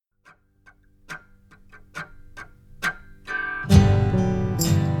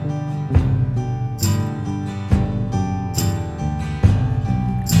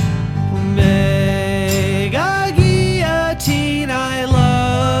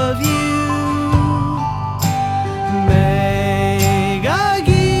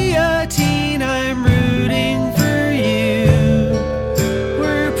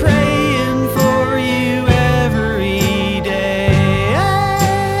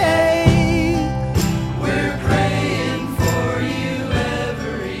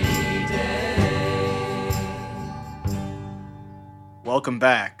Welcome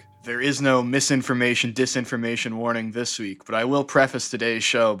back. There is no misinformation, disinformation warning this week, but I will preface today's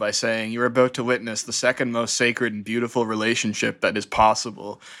show by saying you're about to witness the second most sacred and beautiful relationship that is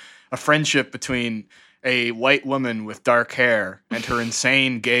possible. A friendship between a white woman with dark hair and her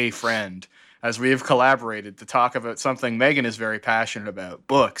insane gay friend, as we have collaborated to talk about something Megan is very passionate about,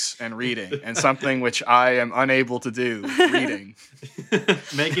 books and reading, and something which I am unable to do, reading.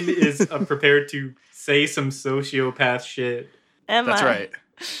 Megan is prepared to say some sociopath shit. That's right.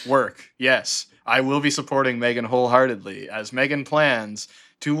 Work, yes. I will be supporting Megan wholeheartedly, as Megan plans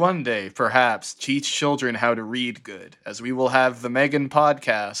to one day, perhaps, teach children how to read good, as we will have the Megan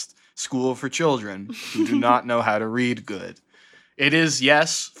podcast, School for Children Who Do Not Know How to Read Good. It is,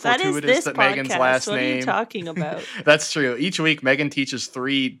 yes, fortuitous that Megan's last name... What are you talking about? That's true. Each week, Megan teaches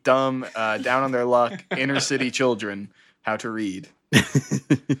 3 dumb, down on their luck, inner-city children how to read.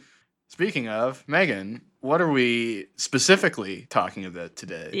 Speaking of, Megan, what are we specifically talking about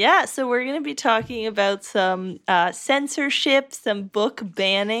today? Yeah, so we're going to be talking about some censorship, some book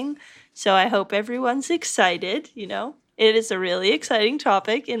banning. So I hope everyone's excited, you know. It is a really exciting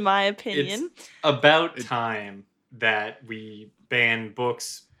topic, in my opinion. It's about time that we ban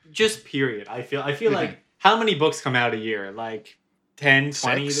books, just period. I feel like, how many books come out a year? Like 10,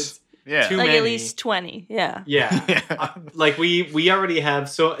 20? 6? Yeah. Too many. At least 20, yeah. Yeah. Like we already have,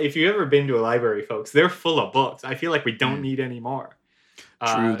 so if you've ever been to a library, folks, they're full of books. I feel like we don't need any more.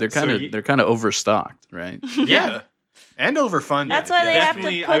 True, they're kind of overstocked, right? Yeah. And overfunded. That's why they have to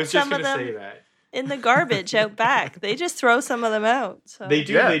put I was just some of going to them say that. in the garbage out back. They just throw some of them out. So. They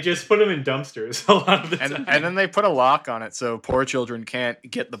do. Yeah. They just put them in dumpsters a lot of the time. And then they put a lock on it so poor children can't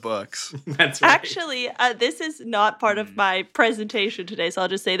get the books. That's right. Actually, this is not part of my presentation today, so I'll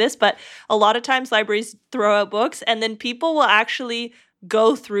just say this. But a lot of times libraries throw out books, and then people will actually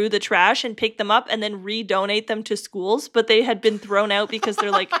go through the trash and pick them up and then redonate them to schools, but they had been thrown out because they're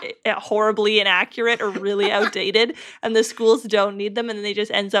like horribly inaccurate or really outdated, and the schools don't need them, and then they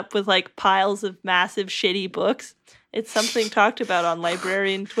just ends up with like piles of massive shitty books. It's something talked about on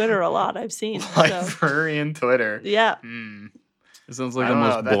librarian Twitter a lot, I've seen. Librarian Twitter. Yeah. It sounds like the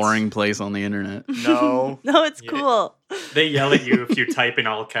most boring place on the internet. No. No, it's cool. They yell at you if you type in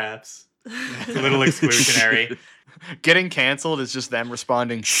all caps. It's a little exclusionary. Getting canceled is just them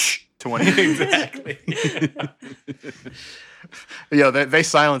responding shh to one. Exactly. Yo, they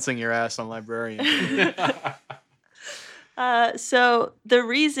silencing your ass on librarian. So the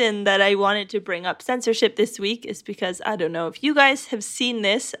reason that I wanted to bring up censorship this week is because I don't know if you guys have seen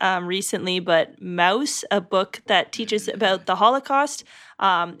this recently, but Maus, a book that teaches about the Holocaust.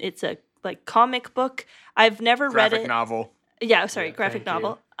 It's a comic book. I've never read it. Graphic novel. Yeah, sorry, graphic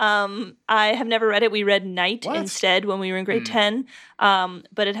novel. I have never read it. We read Night instead when we were in grade 10.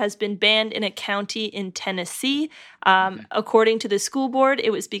 But it has been banned in a county in Tennessee. According to the school board,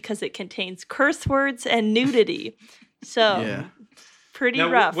 it was because it contains curse words and nudity. So, pretty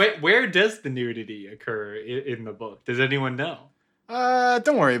rough. Where does the nudity occur in the book? Does anyone know?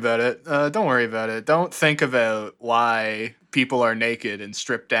 Don't worry about it. Don't think about why people are naked and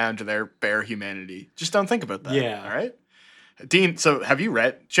stripped down to their bare humanity. Just don't think about that. Yeah. All right? Dean, so have you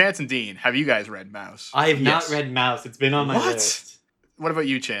read, Chance and Dean, have you guys read Maus? I have not read Maus. It's been on my list. What about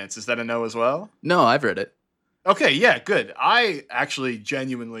you, Chance? Is that a no as well? No, I've read it. Okay, yeah, good. I actually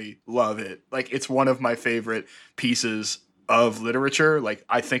genuinely love it. Like, it's one of my favorite pieces of literature. Like,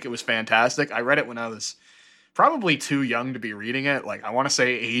 I think it was fantastic. I read it when I was probably too young to be reading it. Like, I want to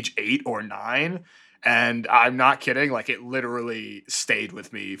say age 8 or 9. And I'm not kidding, like it literally stayed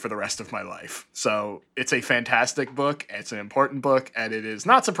with me for the rest of my life. So it's a fantastic book, it's an important book, and it is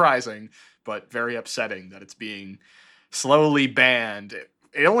not surprising, but very upsetting that it's being slowly banned.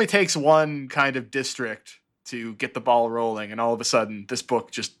 It only takes one kind of district to get the ball rolling, and all of a sudden this book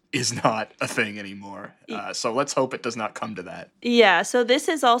just is not a thing anymore. So let's hope it does not come to that. Yeah, so this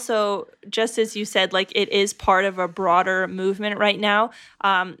is also, just as you said, like it is part of a broader movement right now.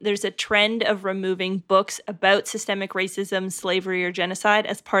 There's a trend of removing books about systemic racism, slavery, or genocide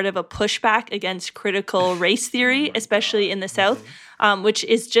as part of a pushback against critical race theory, especially in the South, which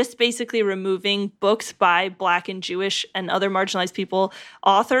is just basically removing books by Black and Jewish and other marginalized people,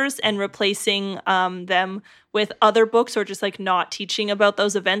 authors, and replacing them with other books or just like not teaching about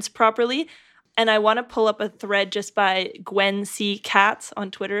those events properly. And I want to pull up a thread just by Gwen C. Katz on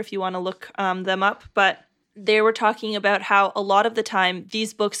Twitter if you want to look them up. But they were talking about how a lot of the time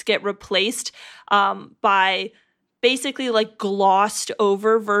these books get replaced by basically like glossed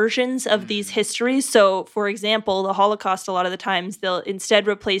over versions of these histories. So, for example, the Holocaust, a lot of the times they'll instead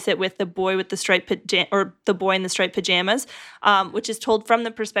replace it with the boy with the striped or the boy in the striped pajamas, which is told from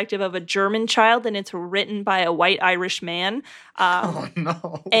the perspective of a German child, and it's written by a white Irish man. Oh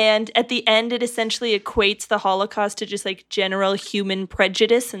no! And at the end, it essentially equates the Holocaust to just like general human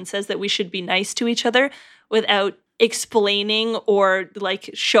prejudice and says that we should be nice to each other without explaining or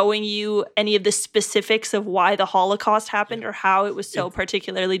like showing you any of the specifics of why the Holocaust happened or how it was so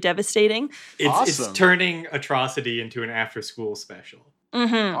particularly devastating. It's turning atrocity into an after-school special.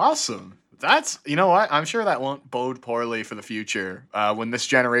 Mm-hmm. Awesome. That's, you know what? I'm sure that won't bode poorly for the future when this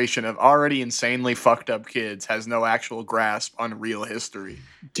generation of already insanely fucked up kids has no actual grasp on real history.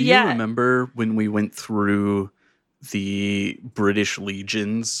 Do you remember when we went through the British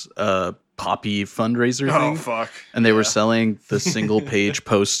Legion's Poppy fundraiser thing? Oh, fuck. And they were selling the single-page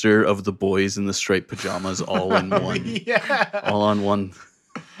poster of the boys in the striped pajamas all in one. All on one.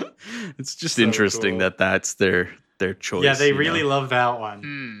 It's just so interesting cool. That's their choice. Yeah, they really love that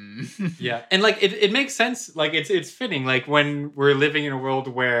one. Yeah, and like it makes sense. Like it's fitting. Like when we're living in a world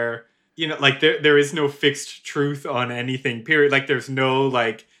where, you know, like there is no fixed truth on anything. Period. Like there's no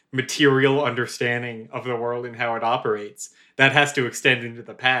like material understanding of the world and how it operates. That has to extend into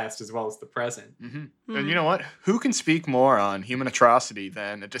the past as well as the present. Mm-hmm. And you know what? Who can speak more on human atrocity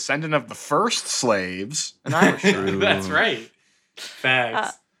than a descendant of the first slaves, an Irish? That's right.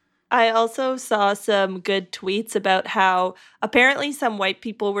 Facts. I also saw some good tweets about how apparently some white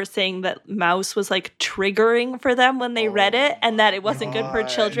people were saying that Mouse was like triggering for them when they read it and that it wasn't good for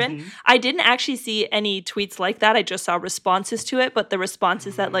children. Mm-hmm. I didn't actually see any tweets like that. I just saw responses to it, but the response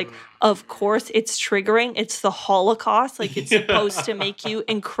is that like, of course it's triggering. It's the Holocaust. Like it's supposed to make you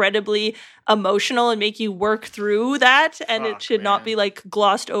incredibly emotional and make you work through that, and it should not be like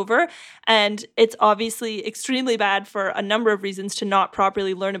glossed over. And it's obviously extremely bad for a number of reasons to not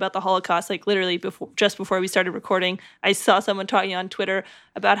properly learn about the Holocaust. Like literally just before we started recording, I saw someone talking on Twitter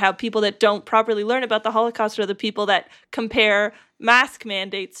about how people that don't properly learn about the Holocaust are the people that compare mask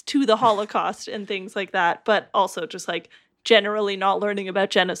mandates to the Holocaust and things like that. But also just like generally not learning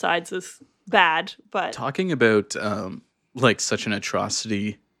about genocides is bad. But talking about like such an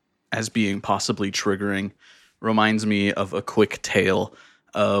atrocity as being possibly triggering reminds me of a quick tale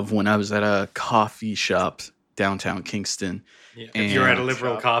of when I was at a coffee shop downtown Kingston. Yeah, if you're at a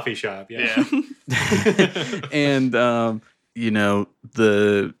liberal coffee shop, yeah. And you know,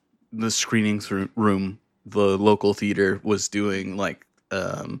 the screening room, the local theater was doing like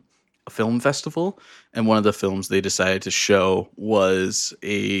a film festival, and one of the films they decided to show was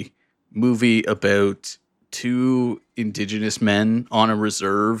a movie about two Indigenous men on a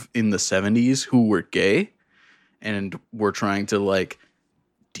reserve in the 70s who were gay and were trying to like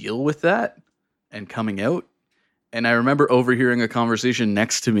deal with that and coming out. And I remember overhearing a conversation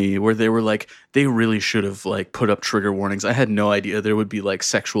next to me where they were like, they really should have like put up trigger warnings. I had no idea there would be like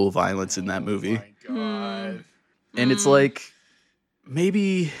sexual violence in that movie. Oh my God. And it's like,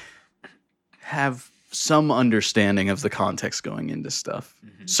 maybe have some understanding of the context going into stuff.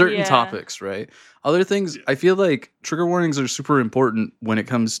 Mm-hmm. Certain topics, right? Other things, I feel like trigger warnings are super important when it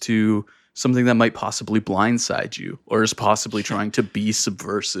comes to something that might possibly blindside you or is possibly trying to be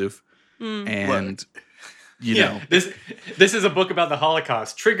subversive. And, you know. This is a book about the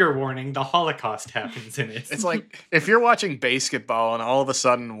Holocaust. Trigger warning, the Holocaust happens in it. It's like if you're watching basketball and all of a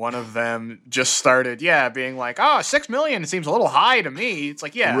sudden one of them just started, being like, 6 million seems a little high to me. It's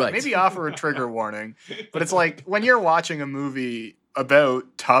like, maybe offer a trigger warning. But it's like when you're watching a movie about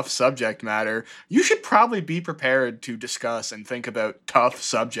tough subject matter, you should probably be prepared to discuss and think about tough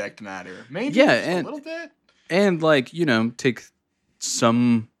subject matter. Maybe a little bit. And like, you know, take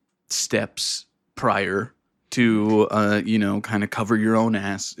some steps prior to, you know, kind of cover your own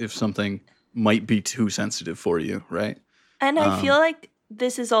ass if something might be too sensitive for you, right? And I feel like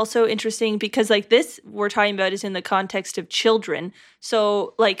this is also interesting because like this we're talking about is in the context of children.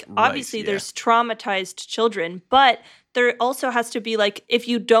 So like obviously there's traumatized children, but there also has to be like, if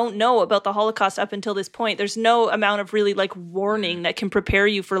you don't know about the Holocaust up until this point, there's no amount of really like warning that can prepare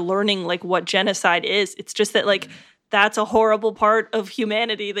you for learning like what genocide is. It's just that like that's a horrible part of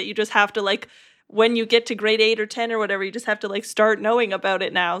humanity that you just have to like, when you get to grade 8 or 10 or whatever, you just have to like start knowing about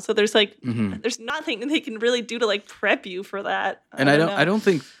it now. So there's like, there's nothing they can really do to like prep you for that. And I don't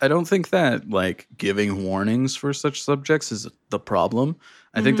think that like giving warnings for such subjects is the problem.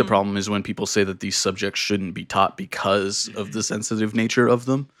 I think the problem is when people say that these subjects shouldn't be taught because of the sensitive nature of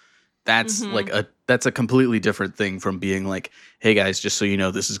them. That's that's a completely different thing from being like, hey guys, just so you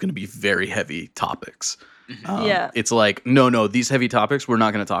know, this is going to be very heavy topics. It's like, no, these heavy topics, we're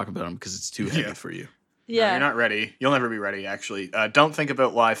not going to talk about them because it's too heavy for you. Yeah. You're not ready. You'll never be ready, actually. Don't think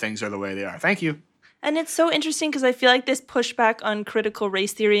about why things are the way they are. Thank you. And it's so interesting because I feel like this pushback on critical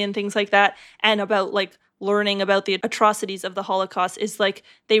race theory and things like that, and about like learning about the atrocities of the Holocaust, is like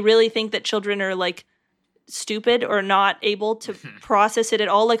they really think that children are like stupid or not able to process it at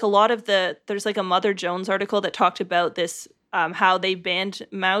all. Like a lot of there's like a Mother Jones article that talked about this, how they banned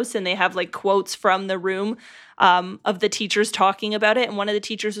Maus, and they have like quotes from the room of the teachers talking about it. And one of the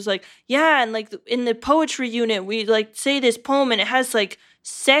teachers was like, yeah, and like in the poetry unit, we like say this poem and it has like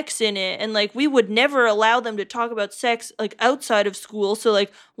sex in it, and like we would never allow them to talk about sex like outside of school, so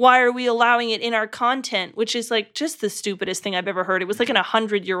like why are we allowing it in our content? Which is like just the stupidest thing I've ever heard. It was like an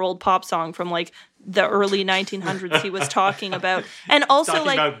 100-year-old pop song from like the early 1900s he was talking about. And also talking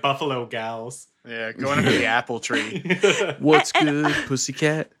like about Buffalo Gals. Yeah, going under the apple tree. What's good,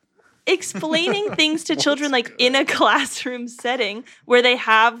 pussycat? explaining things to children like in a classroom setting where they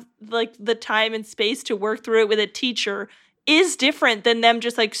have like the time and space to work through it with a teacher is different than them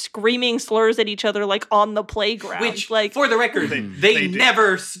just like screaming slurs at each other like on the playground. Which, like, for the record, they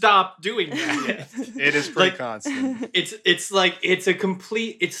never stop doing that. It is pretty Like, constant. It's like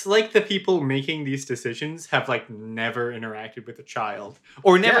the people making these decisions have like never interacted with a child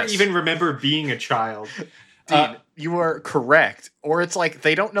or never Yes. even remember being a child. Dean, you are correct. Or it's like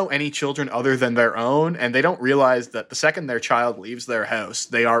they don't know any children other than their own, and they don't realize that the second their child leaves their house,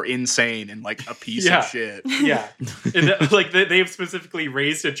 they are insane and like a piece Yeah. of shit. Yeah, like they have specifically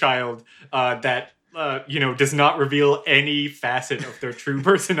raised a child that does not reveal any facet of their true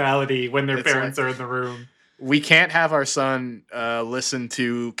personality when their It's parents are in the room. We can't have our son listen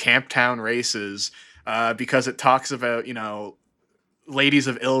to Camptown Races because it talks about, ladies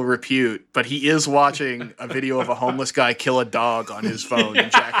of ill repute, but he is watching a video of a homeless guy kill a dog on his phone and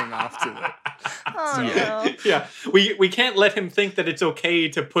jacking off to it. oh Yeah. no. Yeah, we can't let him think that it's okay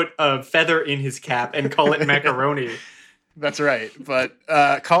to put a feather in his cap and call it macaroni. That's right. But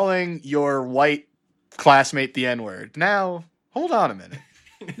calling your white classmate the N-word. Now, hold on a minute.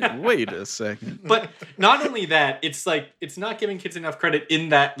 Wait a second. But not only that, it's like it's not giving kids enough credit in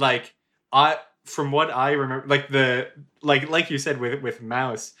that from what I remember, like you said with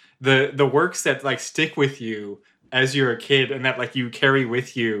Maus, the works that like stick with you as you're a kid and that like you carry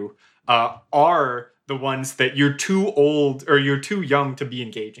with you are the ones that you're too old or you're too young to be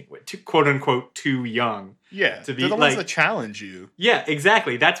engaging with, quote unquote too young. Yeah, To be, they're the ones like- that challenge you. Yeah,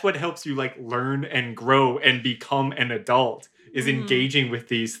 exactly. That's what helps you like learn and grow and become an adult is engaging with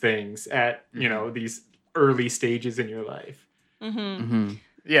these things at these early stages in your life. Mm-hmm. Mm-hmm.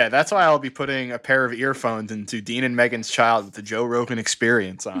 Yeah, that's why I'll be putting a pair of earphones into Dean and Megan's Child with the Joe Rogan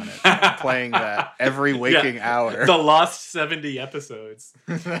Experience on it, playing that every waking hour. The lost 70 episodes.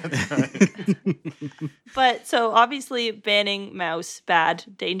 That's right. But so obviously banning Maus, bad,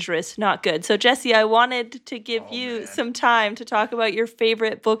 dangerous, not good. So Jesse, I wanted to give you man. some time to talk about your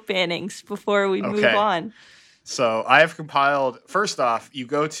favorite book bannings before we move Okay. on. So I have compiled, first off, you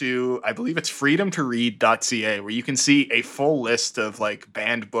go to, I believe it's freedomtoread.ca, where you can see a full list of like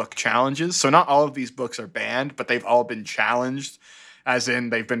banned book challenges. So not all of these books are banned, but they've all been challenged, as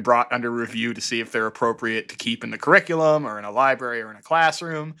in they've been brought under review to see if they're appropriate to keep in the curriculum or in a library or in a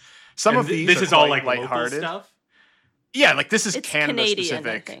classroom. Some And of these this are is all quite like local lighthearted. stuff. Yeah, like this is It's Canada Canadian, I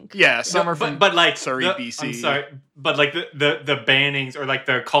specific. think. Yeah, some No, are from but like Surrey, BC. I'm sorry, but like the bannings or like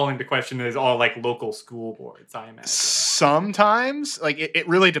the calling to question is all like local school boards, I imagine. Sometimes, like it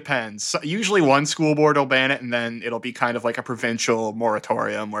really depends. So, usually one school board will ban it, and then it'll be kind of like a provincial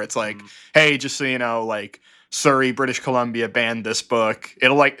moratorium where it's like, hey, just so you know, like Surrey, British Columbia banned this book.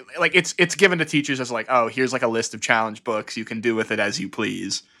 It'll like it's given to teachers as like, oh, here's like a list of challenge books. You can do with it as you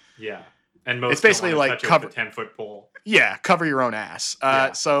please. Yeah, and most It's basically don't wanna like touch it with a 10-foot pole. Yeah, cover your own ass.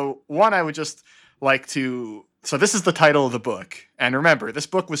 Yeah. So one I would just like to. So this is the title of the book, and remember, this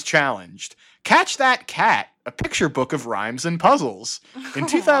book was challenged. Catch That Cat, a picture book of rhymes and puzzles. In Oh my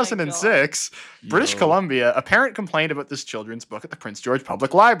 2006, British Yo. Columbia, a parent complained about this children's book at the Prince George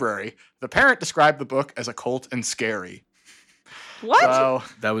Public Library. The parent described the book as occult and scary. What? So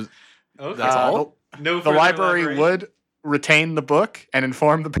That was Okay. That's all? No the further library elaboration. would retain the book and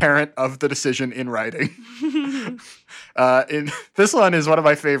inform the parent of the decision in writing. This one is one of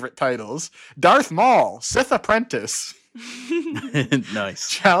my favorite titles. Darth Maul, Sith Apprentice. nice.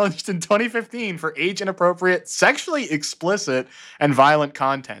 Challenged in 2015 for age inappropriate, sexually explicit, and violent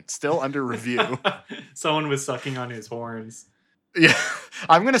content. Still under review. Someone was sucking on his horns. Yeah,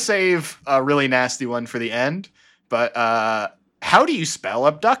 I'm gonna save a really nasty one for the end. But how do you spell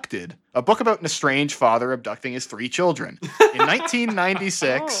abducted? A book about an estranged father abducting his 3 children. In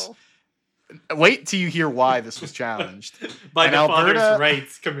 1996, Oh. wait till you hear why this was challenged. By And the Alberta- Father's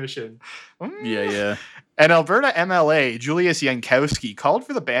Rights Commission. Mm. Yeah, yeah. And Alberta MLA Julius Yankowski called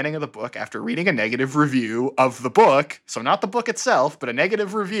for the banning of the book after reading a negative review of the book, so not the book itself, but a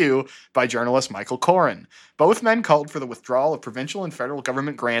negative review by journalist Michael Coren. Both men called for the withdrawal of provincial and federal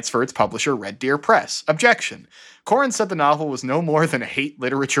government grants for its publisher, Red Deer Press. Objection. Coren said the novel was no more than a hate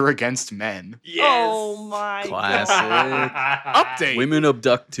literature against men. Yes. Oh my Classic. God. Update. Women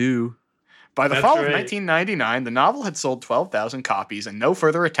abduct too. By the That's fall of right. 1999, the novel had sold 12,000 copies, and no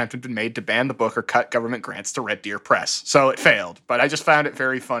further attempt had been made to ban the book or cut government grants to Red Deer Press. So it failed, but I just found it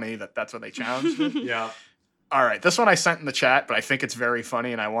very funny that that's what they challenged it. Yeah. All right, this one I sent in the chat, but I think it's very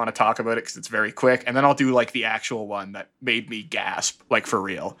funny, and I want to talk about it because it's very quick, and then I'll do like the actual one that made me gasp, like for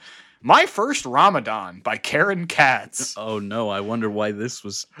real. My First Ramadan by Karen Katz. Oh no, I wonder why this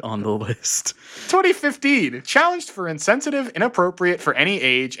was on the list. 2015, challenged for insensitive, inappropriate for any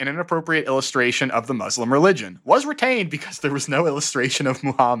age, and inappropriate illustration of the Muslim religion. Was retained because there was no illustration of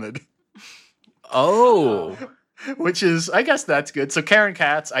Muhammad. Oh. Which is, I guess that's good. So Karen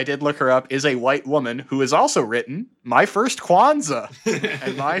Katz, I did look her up, is a white woman who has also written My First Kwanzaa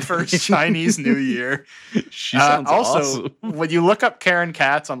and My First Chinese New Year. She sounds also, awesome. when you look up Karen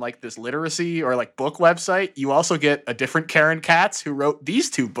Katz on like this literacy or like book website, you also get a different Karen Katz who wrote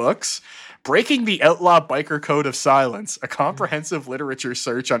these two books. Breaking the Outlaw Biker Code of Silence, a comprehensive literature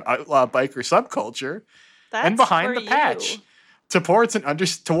search on outlaw biker subculture, That's and Behind for the Patch. you. Towards an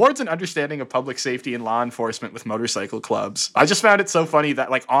understanding of public safety and law enforcement with motorcycle clubs. I just found it so funny that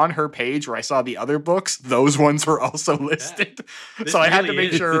like on her page where I saw the other books, those ones were also listed. This So I had to really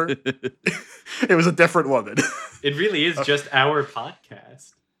make is. sure it was a different woman. It really is just our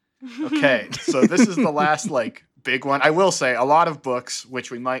podcast. Okay, so this is the last like big one. I will say a lot of books,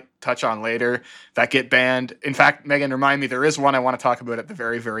 which we might touch on later, that get banned. In fact, Megan, remind me, there is one I want to talk about at the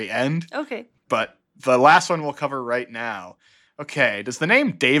very, very end. Okay. But the last one we'll cover right now. Okay, does the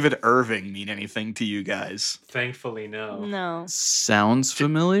name David Irving mean anything to you guys? Thankfully, no. No. Sounds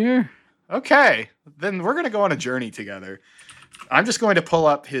familiar. Okay, then we're going to go on a journey together. I'm just going to pull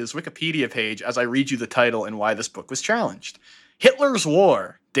up his Wikipedia page as I read you the title and why this book was challenged. Hitler's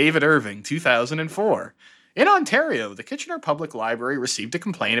War, David Irving, 2004. In Ontario, the Kitchener Public Library received a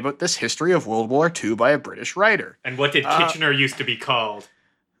complaint about this history of World War II by a British writer. And what did Kitchener used to be called?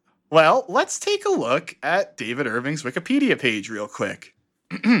 Well, let's take a look at David Irving's Wikipedia page real quick.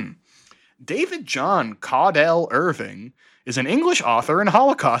 David John Caudell Irving is an English author and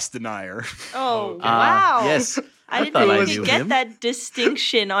Holocaust denier. Oh, Okay. wow. Yes. I didn't thought I even knew get him. that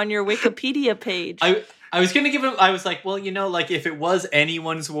distinction on your Wikipedia page. I was gonna give him. I was like, well, you know, like if it was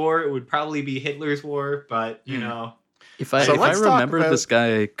anyone's war, it would probably be Hitler's war. But you know, If I So if I let's talk remember about- this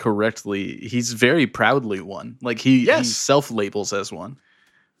guy correctly, he's very proudly one. Like he Yes. self-labels as one.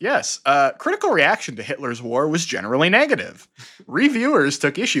 Yes, critical reaction to Hitler's War was generally negative. Reviewers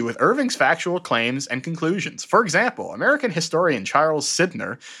took issue with Irving's factual claims and conclusions. For example, American historian Charles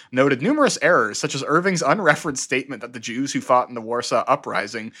Sidner noted numerous errors, such as Irving's unreferenced statement that the Jews who fought in the Warsaw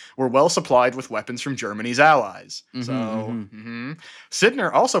Uprising were well supplied with weapons from Germany's allies.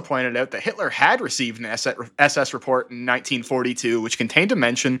 Sidner also pointed out that Hitler had received an SS report in 1942, which contained a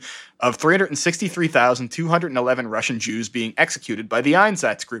mention of 363,211 Russian Jews being executed by the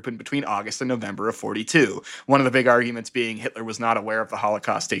Einsatz group in between August and November of 42. One of the big arguments being Hitler was not aware of the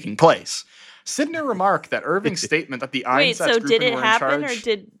Holocaust taking place. Sidner remarked that Irving's statement that the Wait, Einsatz so group did it were in happen charge,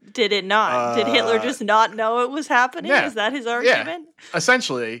 or did it not? Did Hitler just not know it was happening? Yeah. Is that his argument?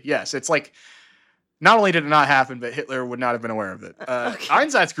 essentially, yes. It's like, not only did it not happen, but Hitler would not have been aware of it.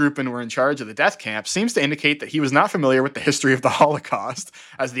 Einsatzgruppen were in charge of the death camp seems to indicate that he was not familiar with the history of the Holocaust,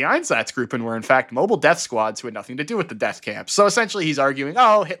 as the Einsatzgruppen were in fact mobile death squads who had nothing to do with the death camps. So essentially he's arguing,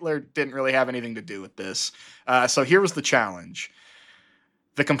 oh, Hitler didn't really have anything to do with this. So here was the challenge.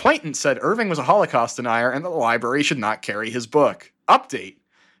 The complainant said Irving was a Holocaust denier and that the library should not carry his book. Update.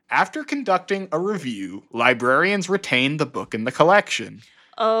 After conducting a review, librarians retained the book in the collection.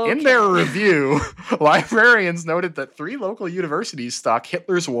 Okay. In their review, librarians noted that 3 local universities stock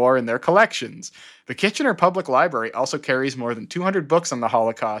Hitler's War in their collections. The Kitchener Public Library also carries more than 200 books on the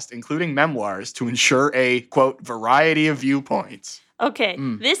Holocaust, including memoirs, to ensure a, quote, variety of viewpoints. Okay,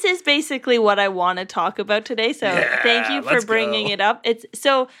 this is basically what I want to talk about today. So thank you for let's bringing go. it up. It's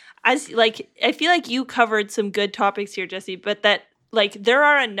so as like I feel like you covered some good topics here, Jesse, but that like there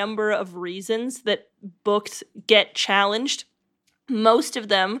are a number of reasons that books get challenged. Most of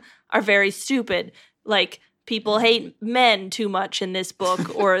them are very stupid. Like people hate men too much in this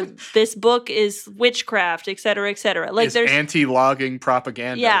book, or this book is witchcraft, et cetera, et cetera. Like Is there's anti-logging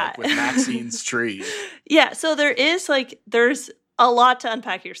propaganda Yeah. like with Maxine's tree. Yeah, so there's a lot to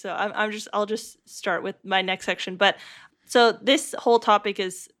unpack here. So I'll just start with my next section. But So this whole topic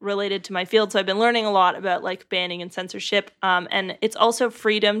is related to my field. So I've been learning a lot about like banning and censorship. And it's also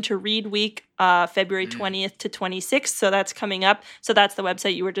Freedom to Read Week, February 20th to 26th. So that's coming up. So that's the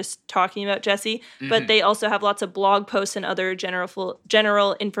website you were just talking about, Jesse. But they also have lots of blog posts and other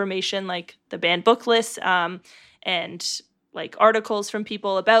general information like the banned book list and like articles from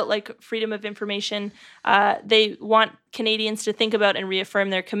people about like freedom of information. They want Canadians to think about and reaffirm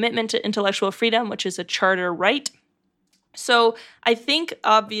their commitment to intellectual freedom, which is a charter right. So I think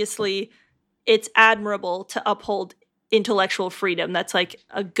obviously it's admirable to uphold intellectual freedom. That's like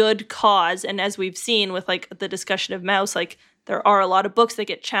a good cause. And as we've seen with like the discussion of Maus, like there are a lot of books that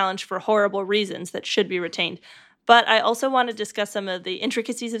get challenged for horrible reasons that should be retained. But I also want to discuss some of the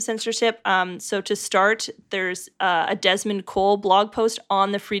intricacies of censorship. So to start, there's a Desmond Cole blog post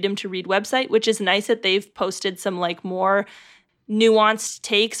on the Freedom to Read website, which is nice that they've posted some like more nuanced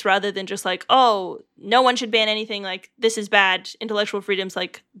takes rather than just like, oh, no one should ban anything, like this is bad, intellectual freedom's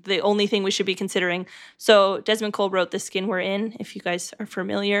like the only thing we should be considering. So Desmond Cole wrote The Skin We're In, if you guys are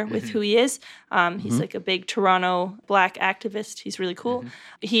familiar with who he is. He's like a big Toronto Black activist. He's really cool.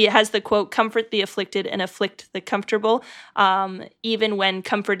 He has the quote, "Comfort the afflicted and afflict the comfortable, even when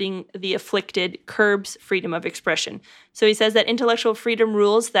comforting the afflicted curbs freedom of expression." So he says that intellectual freedom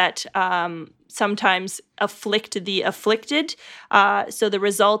rules that sometimes afflict the afflicted. So the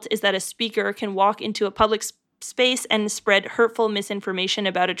result is that a speaker can walk into a public space and spread hurtful misinformation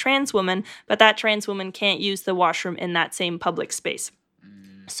about a trans woman, but that trans woman can't use the washroom in that same public space.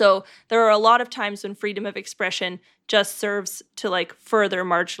 So there are a lot of times when freedom of expression just serves to like further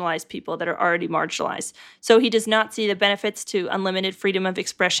marginalize people that are already marginalized. So he does not see the benefits to unlimited freedom of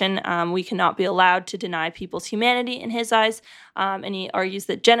expression. We cannot be allowed to deny people's humanity in his eyes. And he argues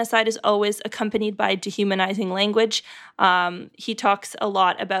that genocide is always accompanied by dehumanizing language. He talks a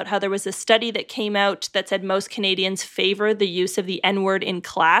lot about how there was a study that came out that said most Canadians favor the use of the N-word in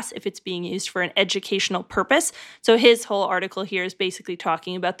class if it's being used for an educational purpose. So his whole article here is basically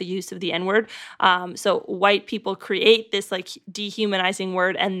talking about the use of the N-word. So white people create this like dehumanizing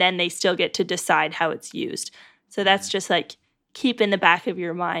word and then they still get to decide how it's used. So that's just like keep in the back of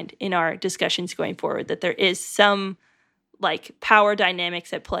your mind in our discussions going forward that there is some like power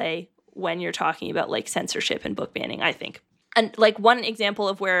dynamics at play when you're talking about like censorship and book banning, I think. And like one example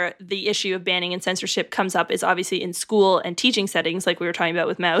of where the issue of banning and censorship comes up is obviously in school and teaching settings like we were talking about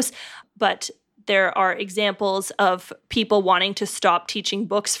with Maus. But there are examples of people wanting to stop teaching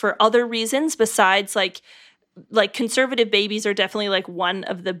books for other reasons besides like conservative babies are definitely like one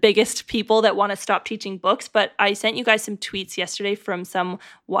of the biggest people that want to stop teaching books. But I sent you guys some tweets yesterday from some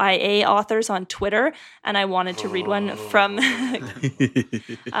YA authors on Twitter, and I wanted to read one from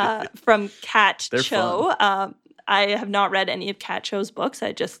Kat Cho. I have not read any of Kat Cho's books.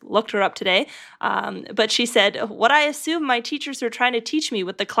 I just looked her up today. But she said, "What I assume my teachers are trying to teach me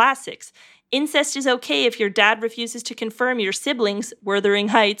with the classics. Incest is okay if your dad refuses to confirm your siblings, Wuthering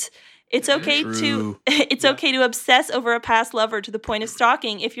Heights. It's okay okay to obsess over a past lover to the point of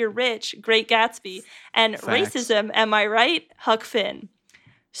stalking if you're rich, Great Gatsby. And Facts. Racism, am I right? Huck Finn."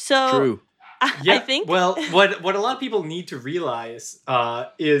 So True. Yeah, I think well, what a lot of people need to realize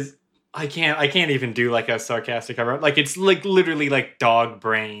is I can't even do like a sarcastic cover. Like it's like literally like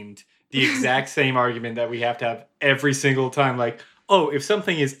dog-brained. The exact same argument that we have to have every single time. Like, oh, if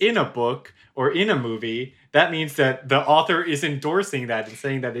something is in a book or in a movie, that means that the author is endorsing that and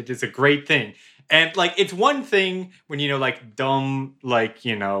saying that it is a great thing. And like, it's one thing when, like dumb, like,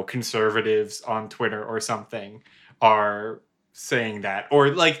 conservatives on Twitter or something are saying that, or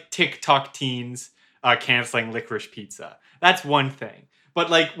like TikTok teens canceling Licorice Pizza. That's one thing. But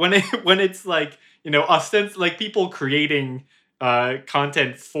like when it's like, like people creating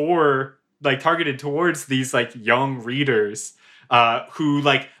content for like targeted towards these like young readers who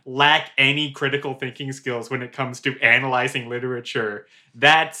like lack any critical thinking skills when it comes to analyzing literature,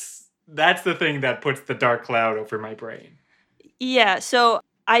 that's the thing that puts the dark cloud over my brain. Yeah, so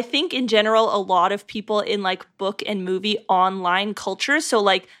I think in general, a lot of people in like book and movie online culture, so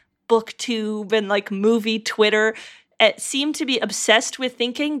like BookTube and like movie Twitter, seem to be obsessed with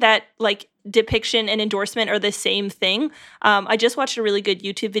thinking that like depiction and endorsement are the same thing. I just watched a really good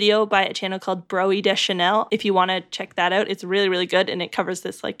YouTube video by a channel called Broy Deschanel. If you want to check that out, it's really, really good. And it covers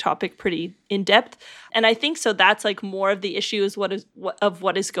this like topic pretty in depth. And I think so that's like more of the issue is what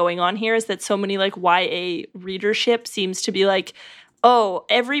is going on here is that so many like YA readership seems to be like, oh,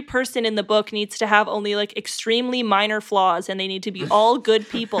 every person in the book needs to have only like extremely minor flaws and they need to be all good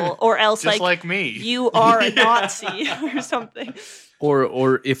people or else just like me. You are a Nazi or something.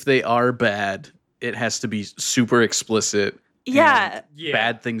 Or if they are bad, it has to be super explicit Yeah. Yeah.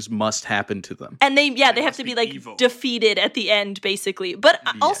 Bad things must happen to them. And they have must to be be like evil. defeated at the end, basically. But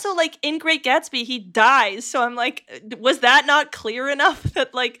also, Yes. like in Great Gatsby, he dies. So I'm like, was that not clear enough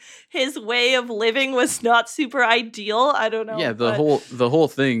that like his way of living was not super ideal? I don't know. Yeah, but- the whole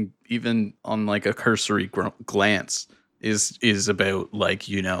thing, even on like a cursory glance, is about like,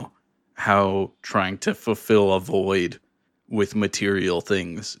 you know, how trying to fulfill a void with material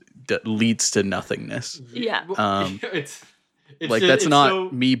things leads to nothingness. Yeah. It's Like just- that's it's not so-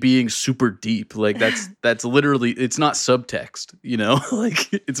 me being super deep. Like that's literally, it's not subtext, you know.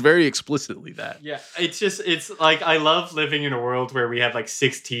 Like it's very explicitly that. Yeah, it's like I love living in a world where we have like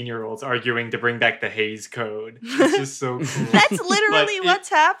 16-year-olds arguing to bring back the Hays Code. It's just so cool. That's literally But what's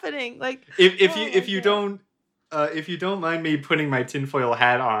happening. Like, if Oh my you God. if you don't mind me putting my tinfoil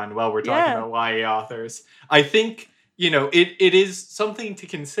hat on while we're talking Yeah. about YA authors, I think, you know, it is something to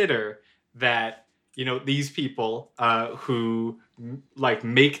consider that, you know, these people who like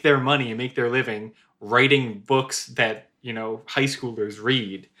make their money and make their living writing books that, you know, high schoolers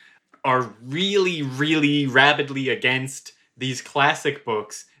read are really, really rabidly against these classic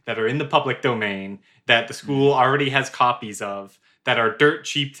books that are in the public domain that the school already has copies of, that are dirt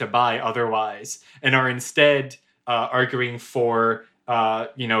cheap to buy otherwise, and are instead arguing for,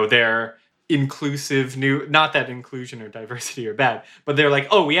 you know, their inclusive new, not that inclusion or diversity are bad, but they're like,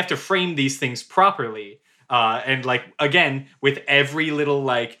 oh, we have to frame these things properly. And like, again, with every little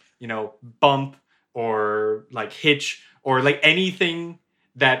like, you know, bump or like hitch or like anything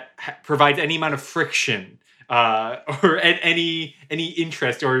that provides any amount of friction or any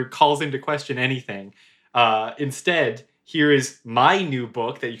interest or calls into question anything. Instead, here is my new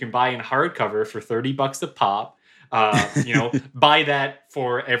book that you can buy in hardcover for $30 a pop. You know, buy that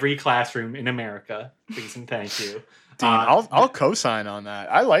for every classroom in America, please and thank you. Dean, I'll co-sign on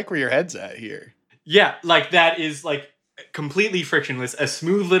that. I like where your head's at here. Yeah, like that is like completely frictionless, a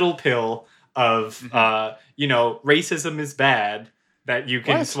smooth little pill of you know, racism is bad that you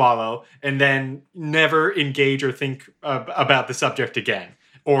can What? swallow and then never engage or think about the subject again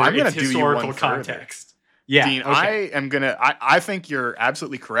or I'm gonna its do you historical one further. context. Yeah, Dean, okay. I think you're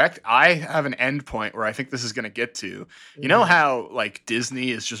absolutely correct. I have an end point where I think this is gonna get to. You know how like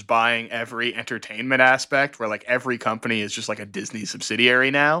Disney is just buying every entertainment aspect, where like every company is just like a Disney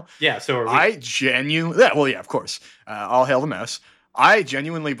subsidiary now. Yeah, so are we. I genuinely, yeah, well, yeah, of course. All hail the mouse. I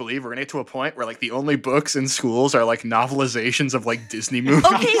genuinely believe we're gonna get to a point where like the only books in schools are like novelizations of like Disney movies.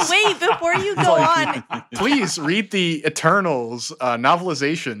 okay, wait, before you go on, Please read the Eternals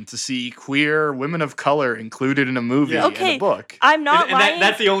novelization to see queer women of color included in a movie Yeah. Okay. and a book. I'm not and lying.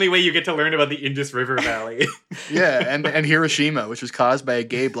 that's the only way you get to learn about the Indus River Valley. Yeah, and Hiroshima, which was caused by a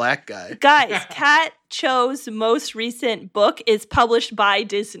gay black guy. Guys, Kat Cho's most recent book is published by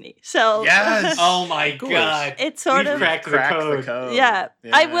Disney. So Yes. Oh my course. god. it's sort We've of cracked the code. yeah.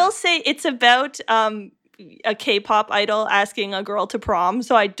 I will say it's about a K-pop idol asking a girl to prom.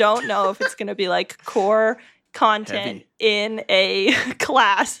 So I don't know if it's going to be like core content Heavy. in a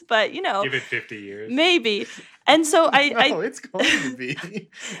class, but you know, Give it 50 years. maybe. And so No, it's going to be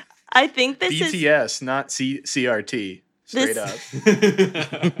I think this is BTS, not CRT. Straight This-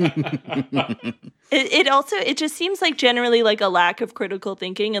 up. it just seems like generally like a lack of critical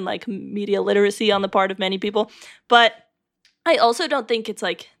thinking and like media literacy on the part of many people. But I also don't think it's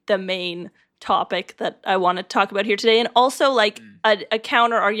like the main topic that I want to talk about here today. And also like a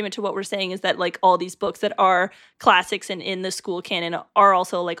counter argument to what we're saying is that like all these books that are classics and in the school canon are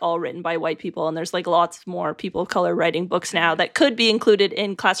also like all written by white people. And there's like lots more people of color writing books now that could be included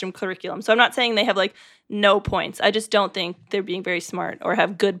in classroom curriculum. So I'm not saying they have like no points. I just don't think they're being very smart or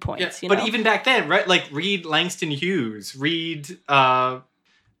have good Yeah, points. but even back then, right? Like read Langston Hughes, read Go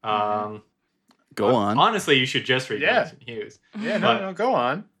on. Honestly, you should just read Yeah. Langston Hughes. Yeah, But- no, go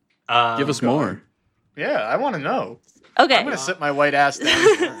on. Give us go more. on. Yeah, I want to know. Okay. I'm going to sit my white ass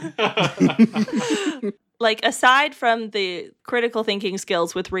down. and learn. Like aside from the critical thinking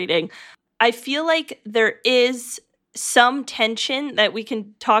skills with reading, I feel like there is some tension that we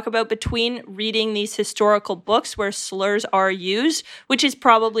can talk about between reading these historical books where slurs are used, which is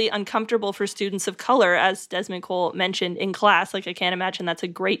probably uncomfortable for students of color, as Desmond Cole mentioned in class. Like, I can't imagine that's a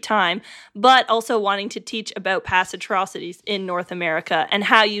great time, but also wanting to teach about past atrocities in North America and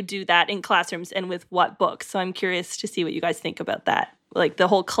how you do that in classrooms and with what books. So I'm curious to see what you guys think about that, like the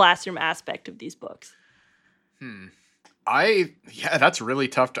whole classroom aspect of these books. That's really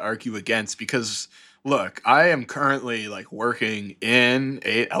tough to argue against because look, I am currently like working in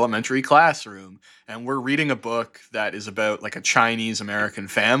a elementary classroom and we're reading a book that is about like a Chinese American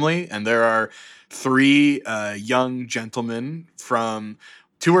family and there are three young gentlemen from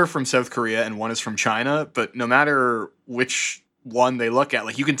two are from South Korea and one is from China, but no matter which one they look at,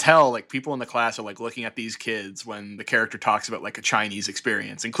 like you can tell like people in the class are like looking at these kids when the character talks about like a Chinese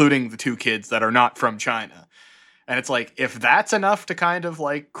experience, including the two kids that are not from China. And it's like, if that's enough to kind of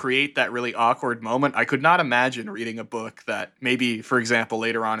like create that really awkward moment, I could not imagine reading a book that maybe, for example,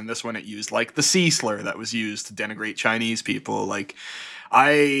 later on in this one, it used like the C slur that was used to denigrate Chinese people. Like,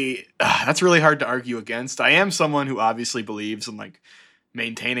 that's really hard to argue against. I am someone who obviously believes in like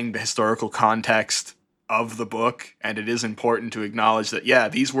maintaining the historical context of the book, and it is important to acknowledge that, yeah,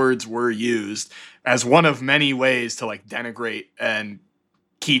 these words were used as one of many ways to like denigrate and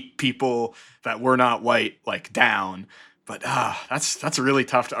keep people that were not white like down. But that's really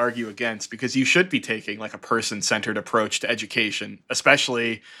tough to argue against, because you should be taking like a person-centered approach to education,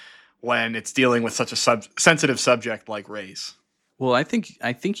 especially when it's dealing with such a sensitive subject like race. Well, I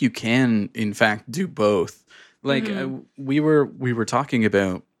think you can in fact do both. Like we were talking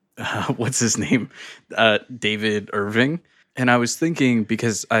about what's his name, David Irving, and I was thinking,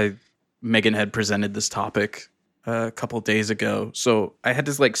 because Megan had presented this topic a couple days ago, so I had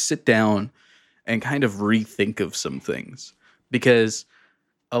to like sit down and kind of rethink of some things, because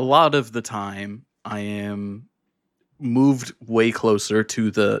a lot of the time I am moved way closer to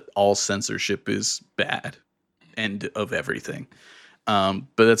the all censorship is bad end of everything. But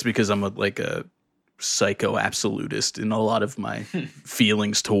that's because I'm a psycho absolutist in a lot of my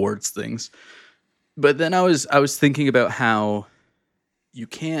feelings towards things. But then I was thinking about how you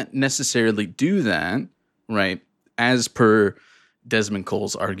can't necessarily do that, right? As per Desmond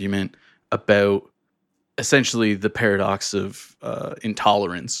Cole's argument about essentially the paradox of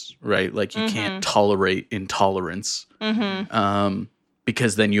intolerance, right? Like you can't tolerate intolerance,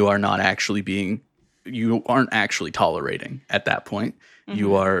 because then you aren't actually tolerating at that point.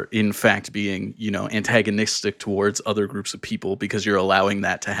 You are in fact being, antagonistic towards other groups of people because you're allowing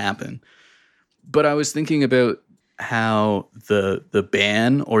that to happen. But I was thinking about how the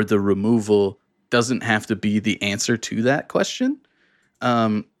ban or the removal doesn't have to be the answer to that question.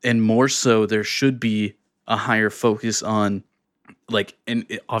 And more so, there should be a higher focus on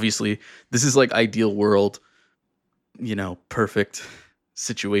obviously this is like ideal world, perfect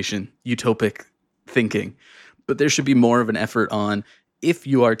situation, utopic thinking, but there should be more of an effort on, if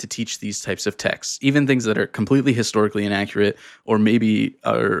you are to teach these types of texts, even things that are completely historically inaccurate or maybe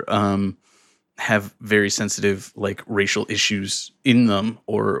are have very sensitive like racial issues in them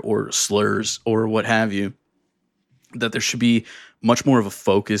or slurs or what have you, that there should be much more of a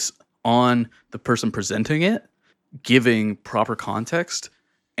focus on the person presenting it, giving proper context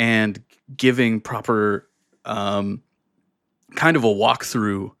and giving proper kind of a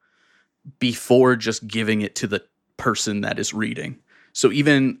walkthrough before just giving it to the person that is reading. So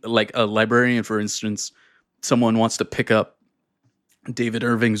even like a librarian, for instance, someone wants to pick up David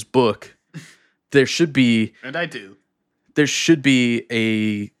Irving's book, there should be... And I do. There should be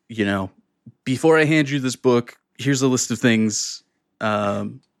a, before I hand you this book, here's a list of things that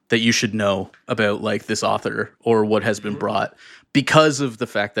you should know about like this author or what has been brought, because of the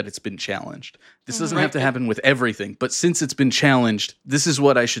fact that it's been challenged. This doesn't have to happen with everything, but since it's been challenged, this is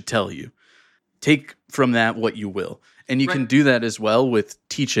what I should tell you. Take from that what you will. And you can do that as well with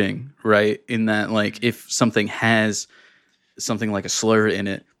teaching, right? In that, like, if something has something like a slur in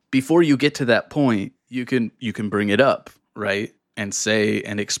it, before you get to that point, you can bring it up, right? And say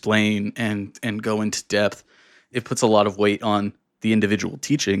and explain and go into depth. It puts a lot of weight on the individual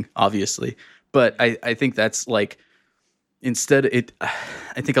teaching, obviously. But I think that's like, I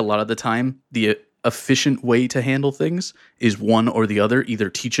think a lot of the time, the efficient way to handle things is one or the other. Either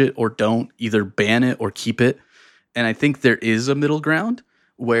teach it or don't. Either ban it or keep it. And I think there is a middle ground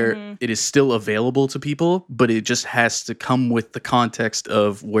where it is still available to people, but it just has to come with the context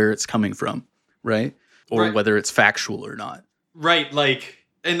of where it's coming from, right? Or whether it's factual or not. Right, like,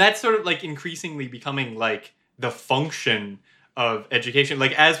 and that's sort of like increasingly becoming like the function of education.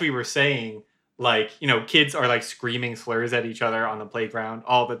 Like, as we were saying, like, kids are like screaming slurs at each other on the playground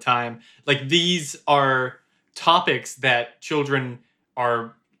all the time. Like, these are topics that children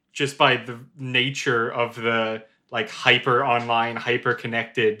are, just by the nature of the like hyper online, hyper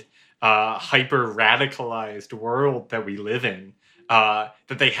connected, hyper radicalized world that we live in, that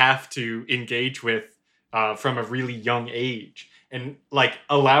they have to engage with from a really young age, and like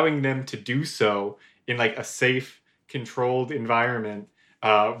allowing them to do so in like a safe, controlled environment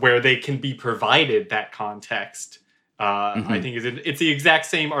where they can be provided that context. I think it's the exact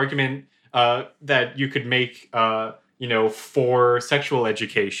same argument that you could make, for sexual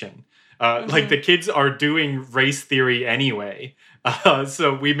education. Like, the kids are doing race theory anyway,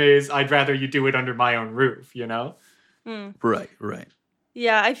 so I'd rather you do it under my own roof, Right.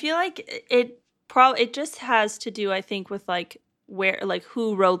 Yeah, I feel like it just has to do, I think, with like where like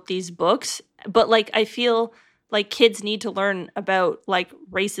who wrote these books. But like I feel like kids need to learn about like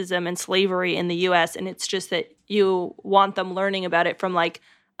racism and slavery in the US, and it's just that you want them learning about it from like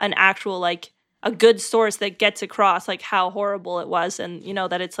an actual like a good source that gets across like how horrible it was, and you know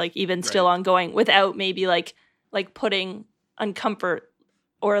that it's like even still ongoing, without maybe like putting uncomfort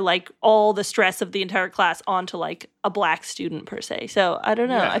or like all the stress of the entire class onto like a black student per se. So I don't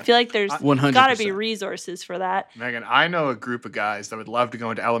know. Yeah. I feel like there's 100%. got to be resources for that. Megan, I know a group of guys that would love to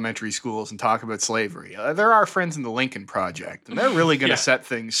go into elementary schools and talk about slavery. They're our friends in the Lincoln Project, and they're really going to set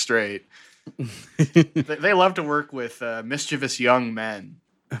things straight. They love to work with mischievous young men.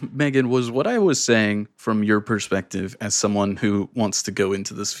 Megan, was what I was saying from your perspective as someone who wants to go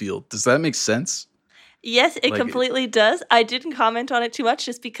into this field, does that make sense? Yes, it Like- completely does. I didn't comment on it too much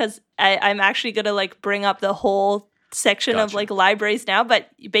just because I'm actually going to like bring up the whole section of Gotcha. like libraries now. But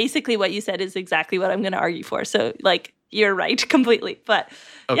basically what you said is exactly what I'm going to argue for. So like you're right completely. But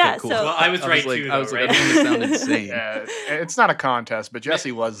Okay, yeah, cool. so Well, I was right like, too, I was though, like, right? I don't want to sound insane. Yeah, it's not a contest, but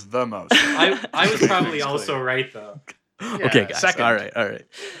Jesse was the most. I was probably It's also clear. right though. Yeah, Okay, guys. second. All right.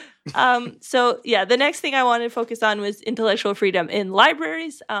 So yeah, the next thing I wanted to focus on was intellectual freedom in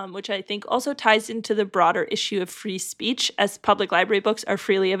libraries, which I think also ties into the broader issue of free speech, as public library books are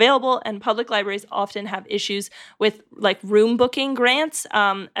freely available, and public libraries often have issues with like room booking grants,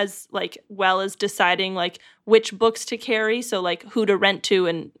 as like well as deciding like which books to carry, so like who to rent to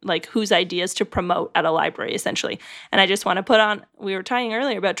and like whose ideas to promote at a library essentially. And I just want to put on, we were talking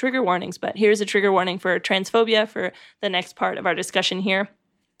earlier about trigger warnings, but here's a trigger warning for transphobia for the next part of our discussion here.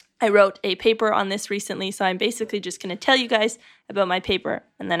 I wrote a paper on this recently, so I'm basically just going to tell you guys about my paper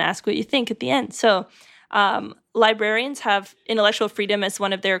and then ask what you think at the end. So librarians have intellectual freedom as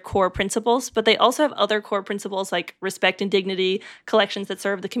one of their core principles, but they also have other core principles like respect and dignity, collections that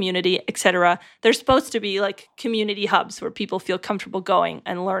serve the community, etc. They're supposed to be like community hubs where people feel comfortable going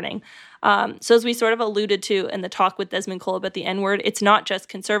and learning. So as we sort of alluded to in the talk with Desmond Cole about the N-word, it's not just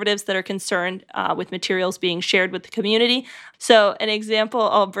conservatives that are concerned with materials being shared with the community. So an example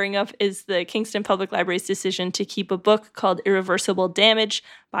I'll bring up is the Kingston Public Library's decision to keep a book called Irreversible Damage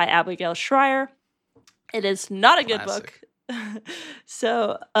by Abigail Schreier. It is not a good book.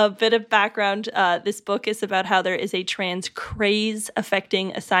 So a bit of background, this book is about how there is a trans craze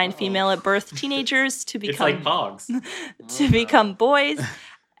affecting assigned female at birth teenagers to It's become like Pogs. to become boys,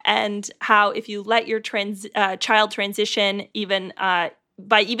 and how if you let your child transition even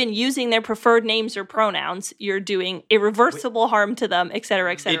by even using their preferred names or pronouns, you're doing irreversible harm to them, et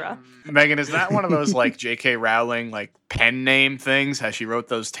cetera, et cetera. Megan, is that one of those like J.K. Rowling like pen name things? How she wrote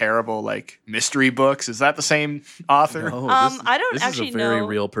those terrible like mystery books? Is that the same author? No, I don't this actually is a very know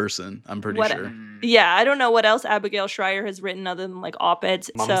real person. I'm pretty what- sure. Yeah, I don't know what else Abigail Schreier has written other than like op-eds.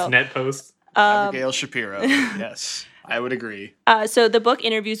 Mom's So net post. Abigail Shapiro. Yes, I would agree. So the book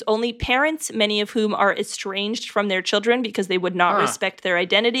interviews only parents, many of whom are estranged from their children because they would not Huh. respect their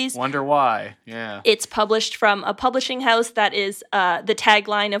identities. Wonder why? Yeah. It's published from a publishing house that is the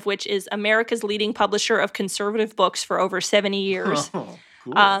tagline of which is America's leading publisher of conservative books for over 70 years. Oh,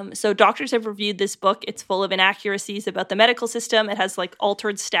 cool. So doctors have reviewed this book. It's full of inaccuracies about the medical system. It has like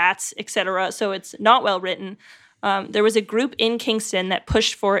altered stats, etc. So it's not well written. There was a group in Kingston that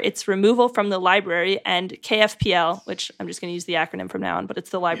pushed for its removal from the library, and KFPL, which I'm just going to use the acronym from now on, but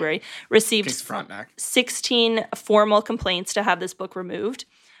it's the library, received King's Frontenac. 16 formal complaints to have this book removed.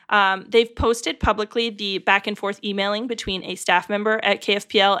 They've posted publicly the back and forth emailing between a staff member at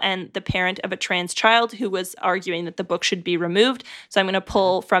KFPL and the parent of a trans child who was arguing that the book should be removed. So I'm going to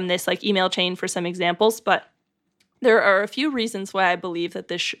pull from this like email chain for some examples, but there are a few reasons why I believe that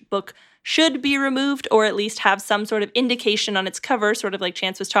this book should be removed, or at least have some sort of indication on its cover, sort of like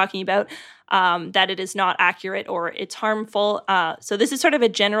Chance was talking about, that it is not accurate or it's harmful. So this is sort of a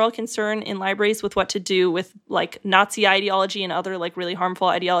general concern in libraries with what to do with like Nazi ideology and other like really harmful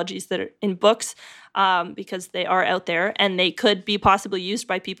ideologies that are in books, because they are out there and they could be possibly used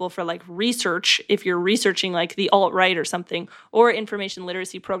by people for like research if you're researching like the alt-right or something, or information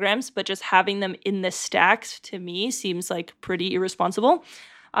literacy programs. But just having them in the stacks to me seems like pretty irresponsible.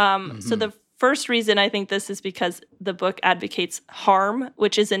 So the first reason I think this is because the book advocates harm,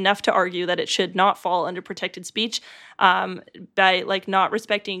 which is enough to argue that it should not fall under protected speech, by like not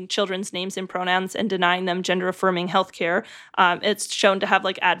respecting children's names and pronouns and denying them gender affirming healthcare. It's shown to have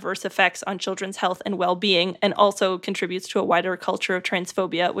like adverse effects on children's health and well-being, and also contributes to a wider culture of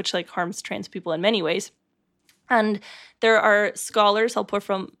transphobia, which like harms trans people in many ways. And there are scholars, I'll pull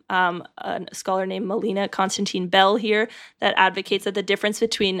from a scholar named Melina Constantine Bell here, that advocates that the difference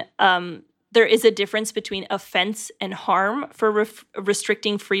between there is a difference between offense and harm for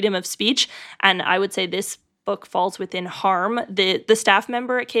restricting freedom of speech. And I would say this book falls within harm. The staff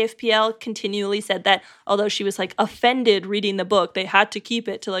member at KFPL continually said that although she was like offended reading the book, they had to keep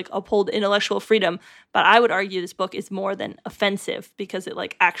it to like uphold intellectual freedom. But I would argue this book is more than offensive because it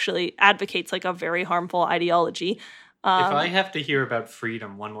like actually advocates like a very harmful ideology. If I have to hear about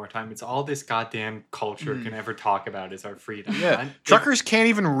freedom one more time, it's all this goddamn culture can ever talk about is our freedom. Yeah, truckers can't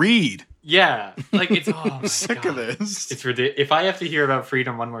even read. Yeah, like it's I'm sick of this. It's ridiculous. If I have to hear about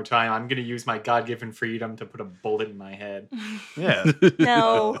freedom one more time, I'm gonna use my God-given freedom to put a bullet in my head. Yeah.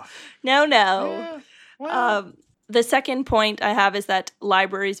 No. Yeah, well. The second point I have is that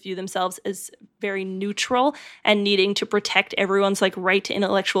libraries view themselves as very neutral and needing to protect everyone's like right to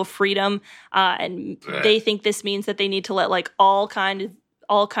intellectual freedom. And they think this means that they need to let like all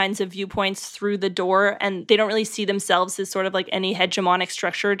kinds of viewpoints through the door, and they don't really see themselves as sort of like any hegemonic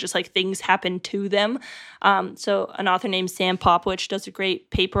structure, just like things happen to them. So an author named Sam Popowich does a great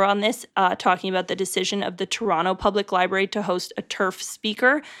paper on this, talking about the decision of the Toronto Public Library to host a TERF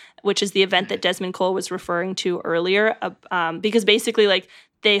speaker, which is the event that Desmond Cole was referring to earlier, because basically like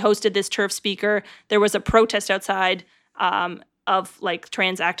they hosted this TERF speaker. There was a protest outside of like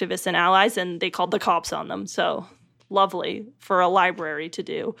trans activists and allies, and they called the cops on them. So lovely for a library to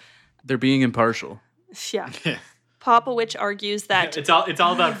do. They're being impartial. Yeah. Popowich argues that it's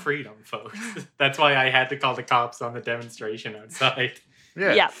all about freedom, folks. That's why I had to call the cops on the demonstration outside.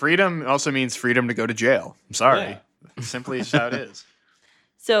 Yeah. Freedom also means freedom to go to jail. I'm sorry. Yeah. Simply is how it is.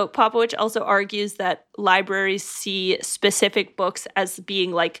 So Popowich also argues that libraries see specific books as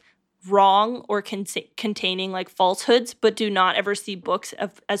being like wrong or containing like falsehoods, but do not ever see books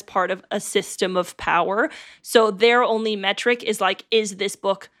as part of a system of power. So their only metric is like, is this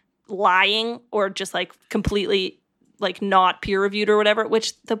book lying or just like completely like not peer reviewed or whatever,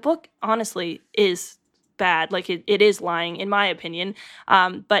 which the book honestly is bad. Like it is lying in my opinion.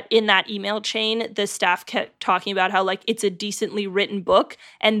 But in that email chain, the staff kept talking about how like it's a decently written book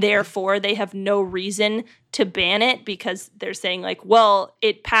and therefore they have no reason to ban it because they're saying like, well,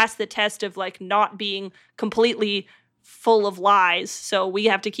 it passed the test of like not being completely full of lies. So we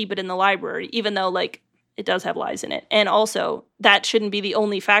have to keep it in the library, even though like it does have lies in it. And also that shouldn't be the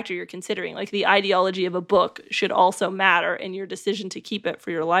only factor you're considering. Like the ideology of a book should also matter in your decision to keep it for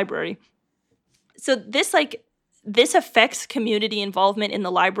your library. So this affects community involvement in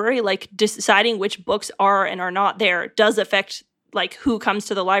the library, like deciding which books are and are not there does affect like who comes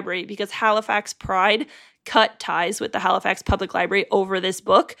to the library because Halifax Pride cut ties with the Halifax Public Library over this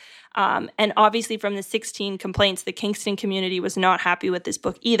book. And obviously from the 16 complaints, the Kingston community was not happy with this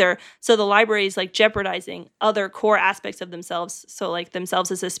book either. So the library is like jeopardizing other core aspects of themselves. So like themselves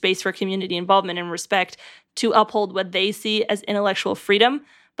as a space for community involvement and respect to uphold what they see as intellectual freedom.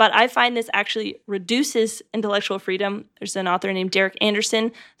 But I find this actually reduces intellectual freedom. There's an author named Derek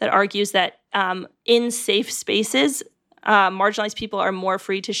Anderson that argues that in safe spaces, marginalized people are more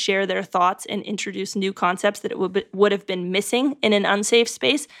free to share their thoughts and introduce new concepts that would have been missing in an unsafe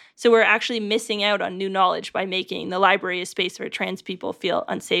space. So we're actually missing out on new knowledge by making the library a space where trans people feel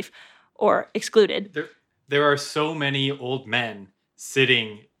unsafe or excluded. There are so many old men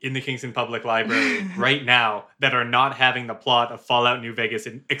sitting in the Kingston Public Library right now that are not having the plot of Fallout New Vegas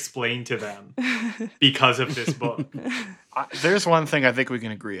explained to them because of this book. There's one thing I think we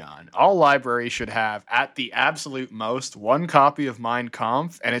can agree on. All libraries should have, at the absolute most, one copy of Mein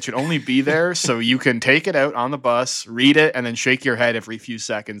Kampf, and it should only be there so you can take it out on the bus, read it, and then shake your head every few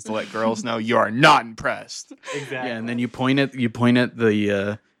seconds to let girls know you are not impressed. Exactly. Yeah, and then you point at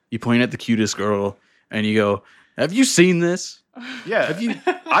the cutest girl, and you go, "Have you seen this?" Yeah. Have you?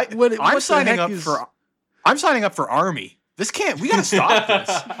 I'm signing up for Army. We gotta stop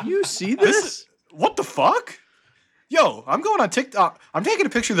this. You see this? What the fuck? Yo, I'm going on TikTok. I'm taking a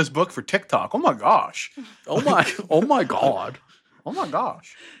picture of this book for TikTok. Oh my gosh. Oh my god. Oh my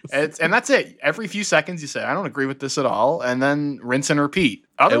gosh. And that's it. Every few seconds you say, I don't agree with this at all, and then rinse and repeat.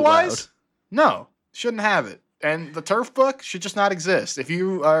 Otherwise, no, shouldn't have it. And the TERF book should just not exist. If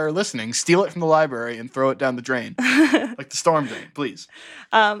you are listening, steal it from the library and throw it down the drain. Like the storm drain, please.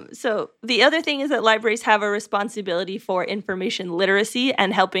 So the other thing is that libraries have a responsibility for information literacy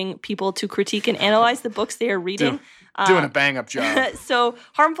and helping people to critique and analyze the books they are reading. Doing a bang-up job. So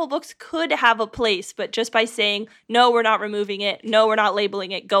harmful books could have a place, but just by saying, no, we're not removing it, no, we're not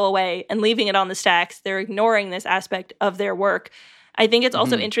labeling it, go away, and leaving it on the stacks, they're ignoring this aspect of their work. I think it's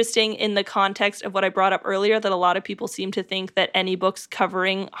also interesting in the context of what I brought up earlier that a lot of people seem to think that any books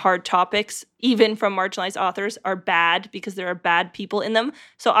covering hard topics, even from marginalized authors, are bad because there are bad people in them.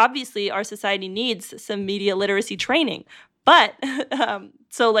 So obviously our society needs some media literacy training. But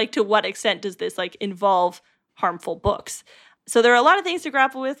so like, to what extent does this like involve harmful books? So there are a lot of things to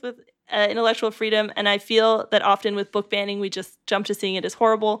grapple with intellectual freedom, and I feel that often with book banning, we just jump to seeing it as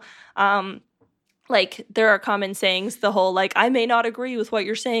horrible. Like, there are common sayings, the whole like, I may not agree with what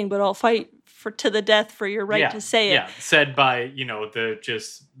you're saying, but I'll fight to the death for your right to say it. Yeah, said by, the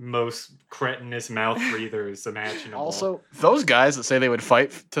just most cretinous mouth breathers imaginable. Also, those guys that say they would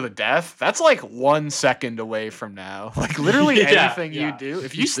fight to the death, that's like 1 second away from now. Like, literally anything you do,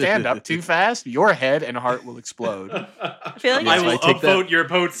 if you stand up too fast, your head and heart will explode. I feel like I will upvote your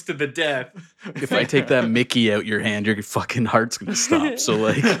votes to the death. If I take that Mickey out your hand, your fucking heart's gonna stop. So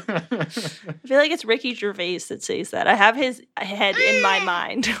like, I feel like it's Ricky Gervais that says that. I have his head in my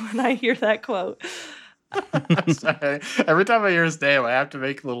mind when I hear that quote. Sorry. Every time I hear his name, I have to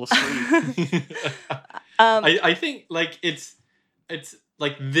make a little sweet. I think like it's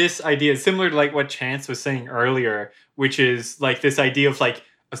like this idea similar to like what Chance was saying earlier, which is like this idea of like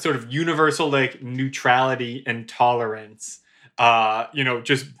a sort of universal like neutrality and tolerance.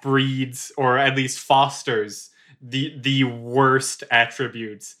 Just breeds or at least fosters the worst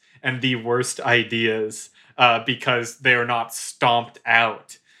attributes and the worst ideas because they're not stomped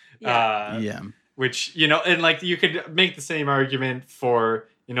out. Which, and like you could make the same argument for,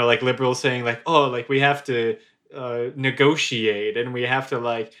 like liberals saying like, oh, like we have to negotiate and we have to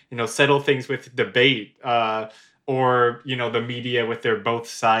like, settle things with debate or, the media with their both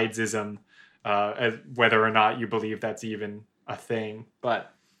sidesism, whether or not you believe that's even a thing.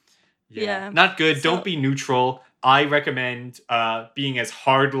 But not good. So, don't be neutral. I recommend being as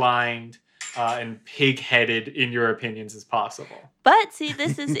hard-lined and pig-headed in your opinions as possible. But see,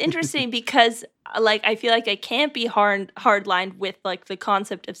 this is interesting because like I feel like I can't be hard-lined with like the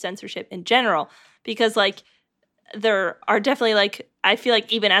concept of censorship in general, because like there are definitely like, I feel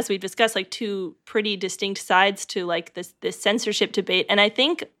like even as we've discussed, like two pretty distinct sides to like this censorship debate. And I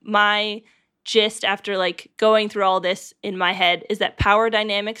think my gist after like going through all this in my head is that power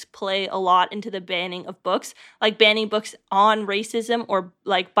dynamics play a lot into the banning of books, like banning books on racism or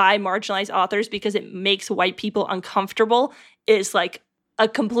like by marginalized authors because it makes white people uncomfortable is like a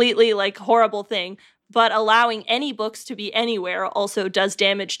completely like horrible thing. But allowing any books to be anywhere also does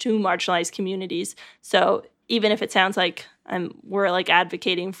damage to marginalized communities. So even if it sounds like we're like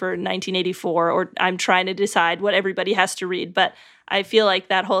advocating for 1984 or I'm trying to decide what everybody has to read, but I feel like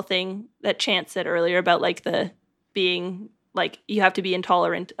that whole thing that Chance said earlier about like the being like you have to be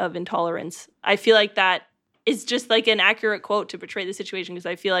intolerant of intolerance, I feel like that is just like an accurate quote to portray the situation, because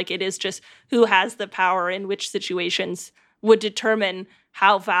I feel like it is just who has the power in which situations would determine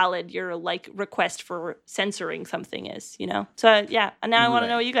how valid your like request for censoring something is, So yeah, and now I want to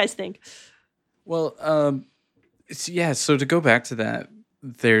know what you guys think. Well, so to go back to that,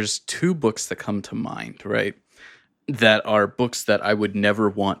 there's two books that come to mind, right? That are books that I would never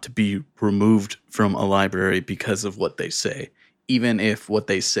want to be removed from a library because of what they say, even if what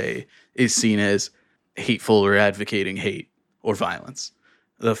they say is seen as hateful or advocating hate or violence.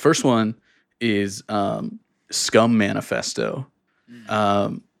 The first one is Scum Manifesto,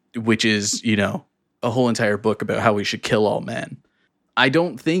 which is, a whole entire book about how we should kill all men. I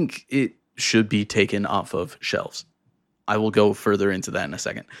don't think it should be taken off of shelves. I will go further into that in a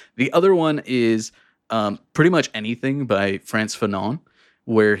second. The other one is pretty much anything by Frantz Fanon,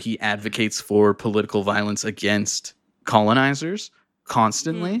 where he advocates for political violence against colonizers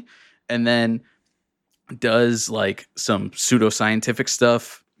constantly, and then does like some pseudoscientific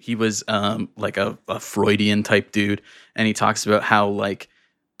stuff. He was like a Freudian type dude, and he talks about how like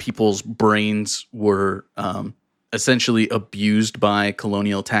people's brains were essentially abused by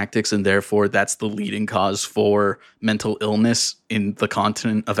colonial tactics, and therefore that's the leading cause for mental illness in the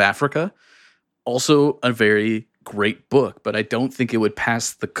continent of Africa. Also a very great book, but I don't think it would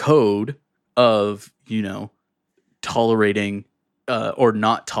pass the code of, tolerating or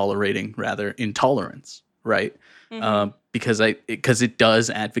not tolerating, rather, intolerance, right? Mm-hmm. Because it does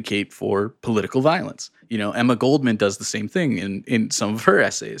advocate for political violence. Emma Goldman does the same thing in some of her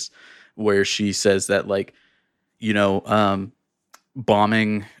essays, where she says that like,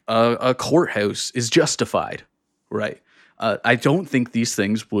 bombing a courthouse is justified, right? I don't think these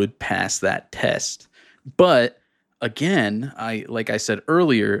things would pass that test. But again, like I said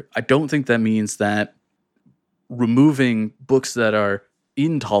earlier, I don't think that means that removing books that are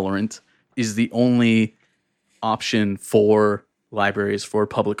intolerant is the only option for libraries, for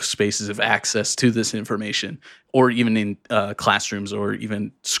public spaces of access to this information, or even in classrooms or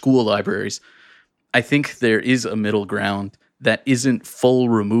even school libraries. I think there is a middle ground that isn't full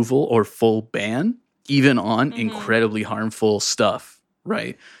removal or full ban, even on incredibly harmful stuff,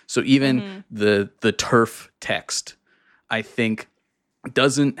 right? So even the TERF text, I think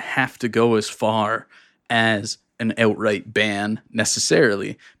doesn't have to go as far as an outright ban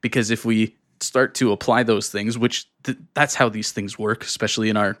necessarily, because if we start to apply those things, which that's how these things work, especially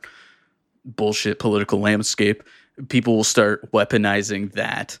in our bullshit political landscape, people will start weaponizing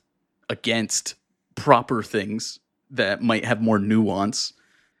that against proper things that might have more nuance.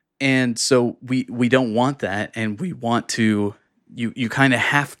 And so we don't want that, and we want to, you kind of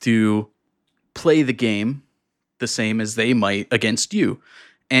have to play the game the same as they might against you.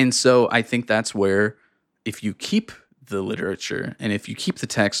 And so I think that's where, if you keep the literature and if you keep the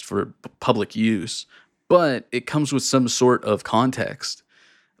text for public use, but it comes with some sort of context,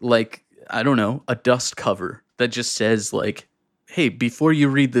 like, I don't know, a dust cover that just says like, hey, before you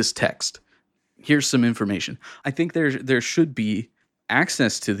read this text, here's some information. I think there should be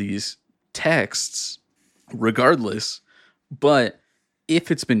access to these texts regardless, but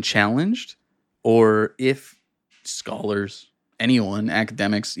if it's been challenged, or if scholars, anyone,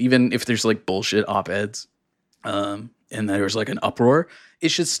 academics, even if there's like bullshit op-eds, and there's like an uproar, it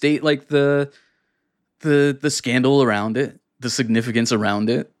should state like the scandal around it, the significance around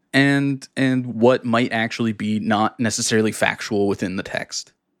it, and what might actually be not necessarily factual within the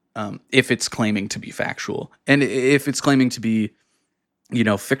text, if it's claiming to be factual. And if it's claiming to be,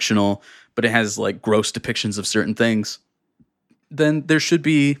 fictional, but it has like gross depictions of certain things, then there should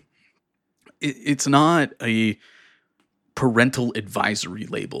be, it's not a parental advisory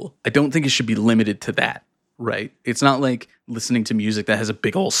label. I don't think it should be limited to that, right? It's not like listening to music that has a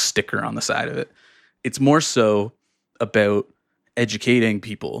big old sticker on the side of it. It's more so about educating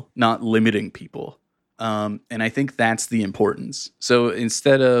people, not limiting people. And I think that's the importance. So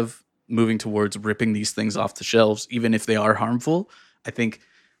instead of moving towards ripping these things off the shelves, even if they are harmful, I think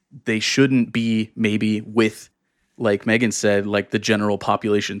they shouldn't be maybe with, like Megan said, like the general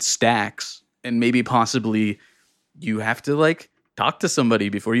population stacks, and maybe possibly you have to like talk to somebody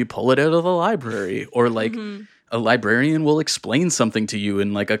before you pull it out of the library, or like a librarian will explain something to you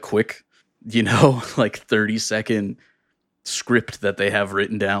in like a quick, like 30-second script that they have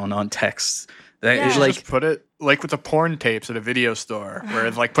written down on text. That is like, just put it like with the porn tapes at a video store, where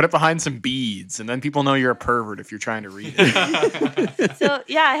it's like put it behind some beads, and then people know you're a pervert if you're trying to read it. So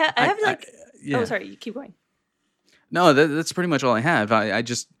yeah, I have like. Oh, sorry, you keep going. No, that's pretty much all I have.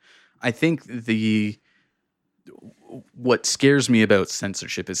 I think what scares me about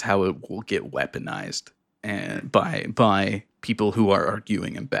censorship is how it will get weaponized and by people who are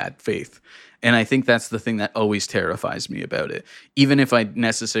arguing in bad faith. And I think that's the thing that always terrifies me about it. Even if I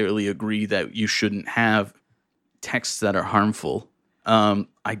necessarily agree that you shouldn't have texts that are harmful,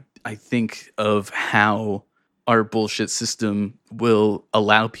 I think of how our bullshit system will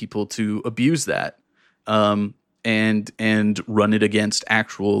allow people to abuse that, and run it against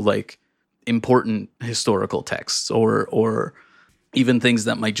actual like important historical texts, or even things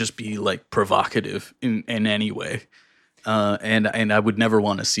that might just be like provocative in any way. And I would never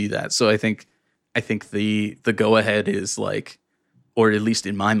want to see that. So I think the go ahead is like, or at least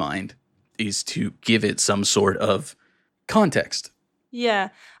in my mind, is to give it some sort of context. Yeah,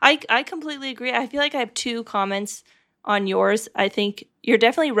 I completely agree. I feel like I have two comments on yours. I think you're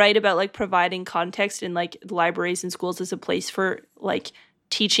definitely right about like providing context in like libraries and schools as a place for like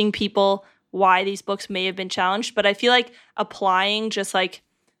teaching people why these books may have been challenged. But I feel like applying just like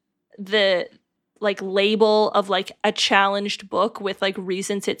the like label of like a challenged book with like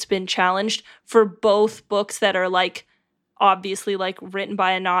reasons it's been challenged for both books that are like obviously like written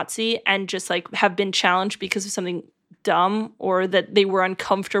by a Nazi and just like have been challenged because of something dumb, or that they were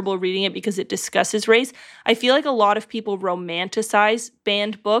uncomfortable reading it because it discusses race. I feel like a lot of people romanticize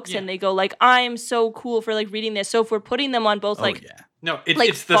banned books, and they go like, I am so cool for like reading this. So if we're putting them on both No,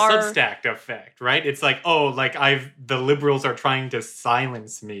 it's the Substack effect, right? It's like, the liberals are trying to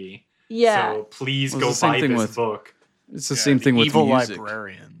silence me. Yeah. So please go buy this book. It's the same thing with evil music.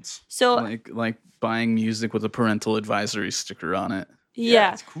 Librarians. So like buying music with a parental advisory sticker on it.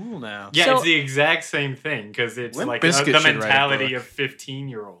 Yeah, it's cool now. Yeah, So- it's the exact same thing, because it's Limp like Bizkit the should write a mentality book. of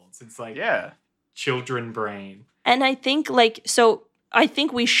 15-year-olds. It's like Yeah. children brain. and I think I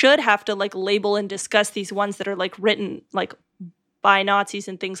think we should have to like label and discuss these ones that are like written like by Nazis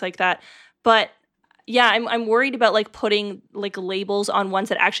and things like that. But yeah, I'm worried about like putting like labels on ones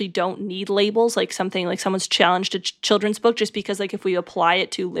that actually don't need labels, like something like someone's challenged a children's book, just because like if we apply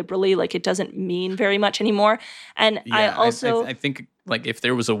it too liberally, like it doesn't mean very much anymore. And I think like if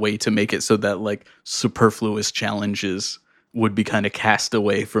there was a way to make it so that like superfluous challenges would be kind of cast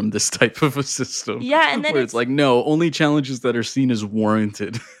away from this type of a system. Yeah, and then where it's like, no, only challenges that are seen as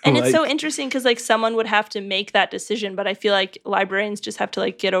warranted. And it's so interesting because like someone would have to make that decision, but I feel like librarians just have to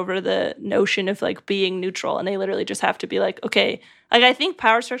like get over the notion of like being neutral, and they literally just have to be like, okay, like I think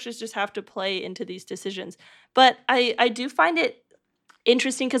power structures just have to play into these decisions. But I do find it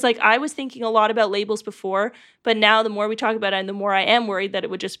interesting because like I was thinking a lot about labels before, but now the more we talk about it and the more I am worried that it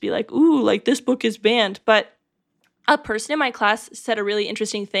would just be like, ooh, like this book is banned. But a person in my class said a really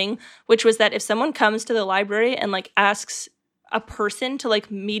interesting thing, which was that if someone comes to the library and like asks a person to like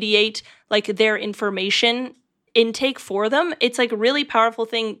mediate like their information intake for them, it's like a really powerful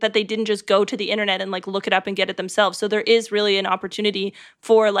thing that they didn't just go to the internet and like look it up and get it themselves. So there is really an opportunity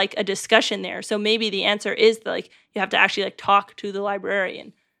for like a discussion there. So maybe the answer is that, like you have to actually like talk to the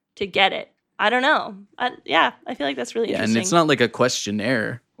librarian to get it. I don't know. I feel like that's really interesting. And it's not like a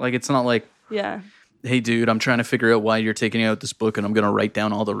questionnaire. Like it's not like, hey dude, I'm trying to figure out why you're taking out this book and I'm going to write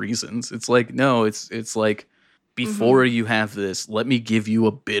down all the reasons. It's like, no, it's like, before you have this, let me give you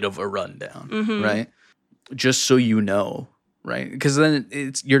a bit of a rundown, right? Just so you know, right? Because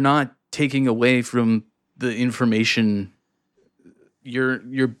then you're not taking away from the information.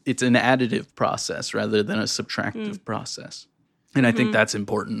 It's an additive process rather than a subtractive process. And I think that's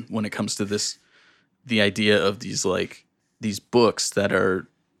important when it comes to this, the idea of these books that are,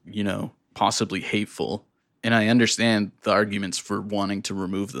 you know, possibly hateful. And I understand the arguments for wanting to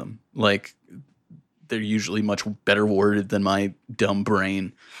remove them. Like, they're usually much better worded than my dumb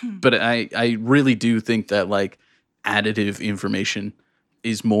brain. But I really do think that like additive information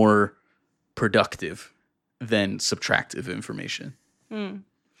is more productive than subtractive information.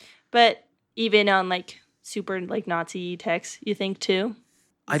 But even on like super like Nazi texts, you think too?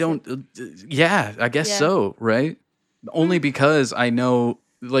 I don't, I guess so, right? Only because I know,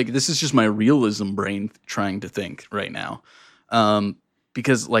 like, this is just my realism brain trying to think right now.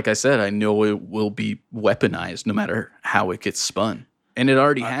 Because, like I said, I know it will be weaponized no matter how it gets spun. And it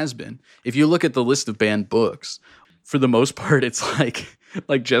already has been. If you look at the list of banned books, for the most part, it's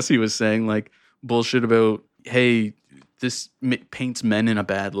like Jesse was saying, like, bullshit about, hey, this paints men in a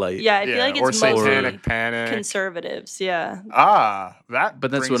bad light. Yeah, I feel like it's or mostly satanic panic. Conservatives, yeah. But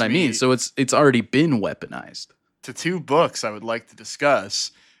that's what I mean. So it's already been weaponized. To two books I would like to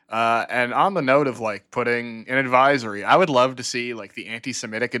discuss. And on the note of like putting an advisory, I would love to see like the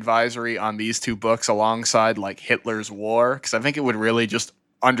anti-Semitic advisory on these two books alongside like Hitler's War, because I think it would really just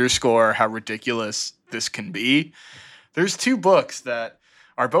underscore how ridiculous this can be. There's two books that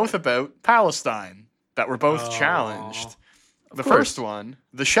are both about Palestine that were both challenged. The first one,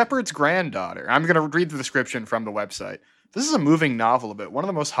 The Shepherd's Granddaughter. I'm going to read the description from the website. This is a moving novel about one of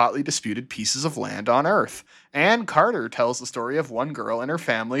the most hotly disputed pieces of land on Earth. Anne Carter tells the story of one girl and her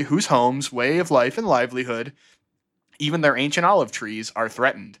family whose homes, way of life, and livelihood, even their ancient olive trees, are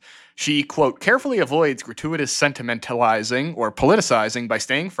threatened. She, quote, carefully avoids gratuitous sentimentalizing or politicizing by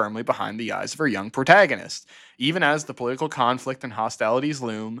staying firmly behind the eyes of her young protagonist. Even as the political conflict and hostilities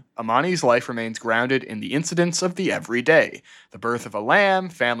loom, Amani's life remains grounded in the incidents of the everyday. The birth of a lamb,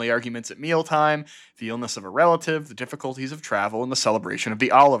 family arguments at mealtime, the illness of a relative, the difficulties of travel, and the celebration of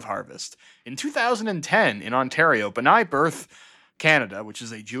the olive harvest. In 2010, in Ontario, B'nai B'rith Canada, which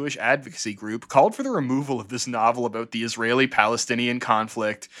is a Jewish advocacy group, called for the removal of this novel about the Israeli-Palestinian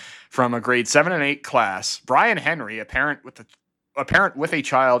conflict from a grade 7 and 8 class. Brian Henry, a parent with a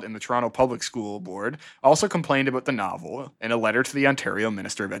child in the Toronto Public School Board, also complained about the novel in a letter to the Ontario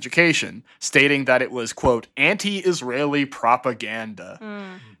Minister of Education, stating that it was, quote, anti-Israeli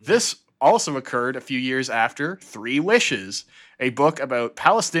propaganda. This also occurred a few years after Three Wishes, a book about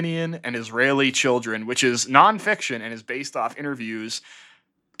Palestinian and Israeli children, which is nonfiction and is based off interviews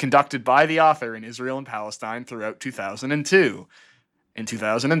conducted by the author in Israel and Palestine throughout 2002. In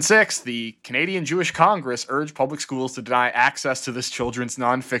 2006, the Canadian Jewish Congress urged public schools to deny access to this children's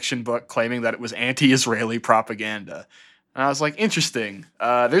nonfiction book, claiming that it was anti-Israeli propaganda. And I was like, interesting.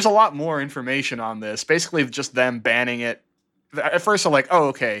 There's a lot more information on this. Basically, just them banning it. At first, I'm like, oh,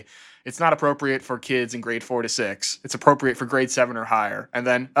 okay. It's not appropriate for kids in grade 4 to 6. It's appropriate for grade 7 or higher. And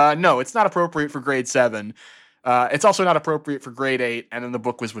then, no, it's not appropriate for grade 7. It's also not appropriate for grade 8. And then the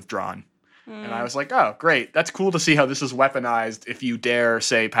book was withdrawn. And I was like, oh, great. That's cool to see how this is weaponized if you dare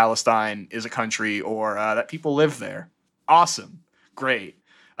say Palestine is a country or that people live there. Awesome. Great.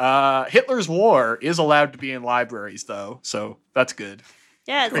 Hitler's War is allowed to be in libraries, though. So that's good.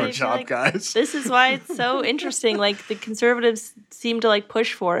 Yeah, great job, like, guys. This is why it's so interesting. Like the conservatives seem to like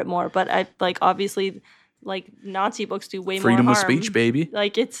push for it more, but I like obviously like Nazi books do way freedom more of harm. speech, baby.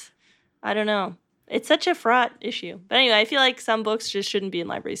 Like I don't know. It's such a fraught issue. But anyway, I feel like some books just shouldn't be in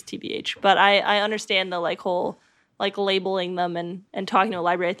libraries, TBH. But I understand the like whole like labeling them and talking to a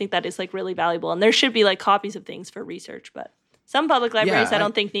library. I think that is like really valuable. And there should be like copies of things for research, but some public libraries I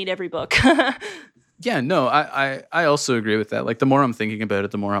don't think need every book. Yeah, no, I also agree with that. Like, the more I'm thinking about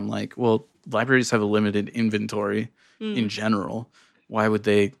it, the more I'm like, well, libraries have a limited inventory in general. Why would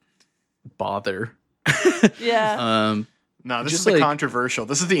they bother? Yeah. No, this is the controversial.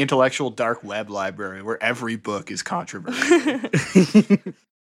 This is the intellectual dark web library where every book is controversial.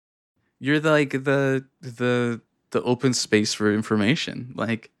 You're like the open space for information.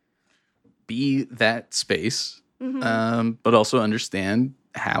 Like, be that space, but also understand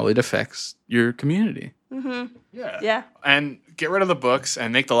how it affects your community. Yeah. And get rid of the books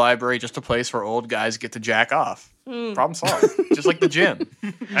and make the library just a place where old guys get to jack off. Problem solved. Just like the gym.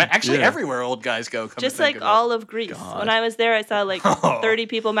 Actually, everywhere old guys go. Just like all of Greece. God. When I was there, I saw like 30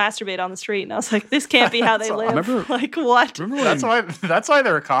 people masturbate on the street, and I was like, "This can't be how they live." Like, what? That's why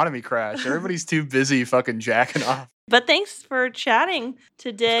their economy crashed. Everybody's too busy fucking jacking off. But thanks for chatting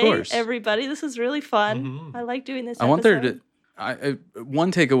today, everybody. This was really fun. I like doing this. I want there to.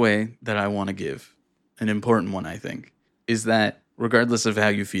 One takeaway that I want to give, an important one, I think, is that regardless of how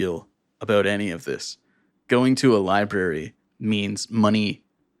you feel about any of this, going to a library means money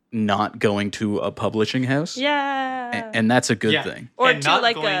not going to a publishing house. Yeah. And that's a good thing. Or and to not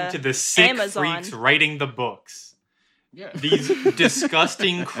like going to the sick Amazon. Freaks writing the books. Yeah. These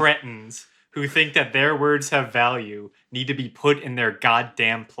disgusting cretins who think that their words have value need to be put in their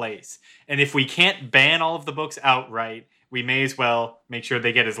goddamn place. And if we can't ban all of the books outright, we may as well make sure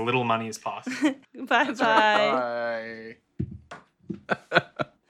they get as little money as possible. Bye-bye. Bye.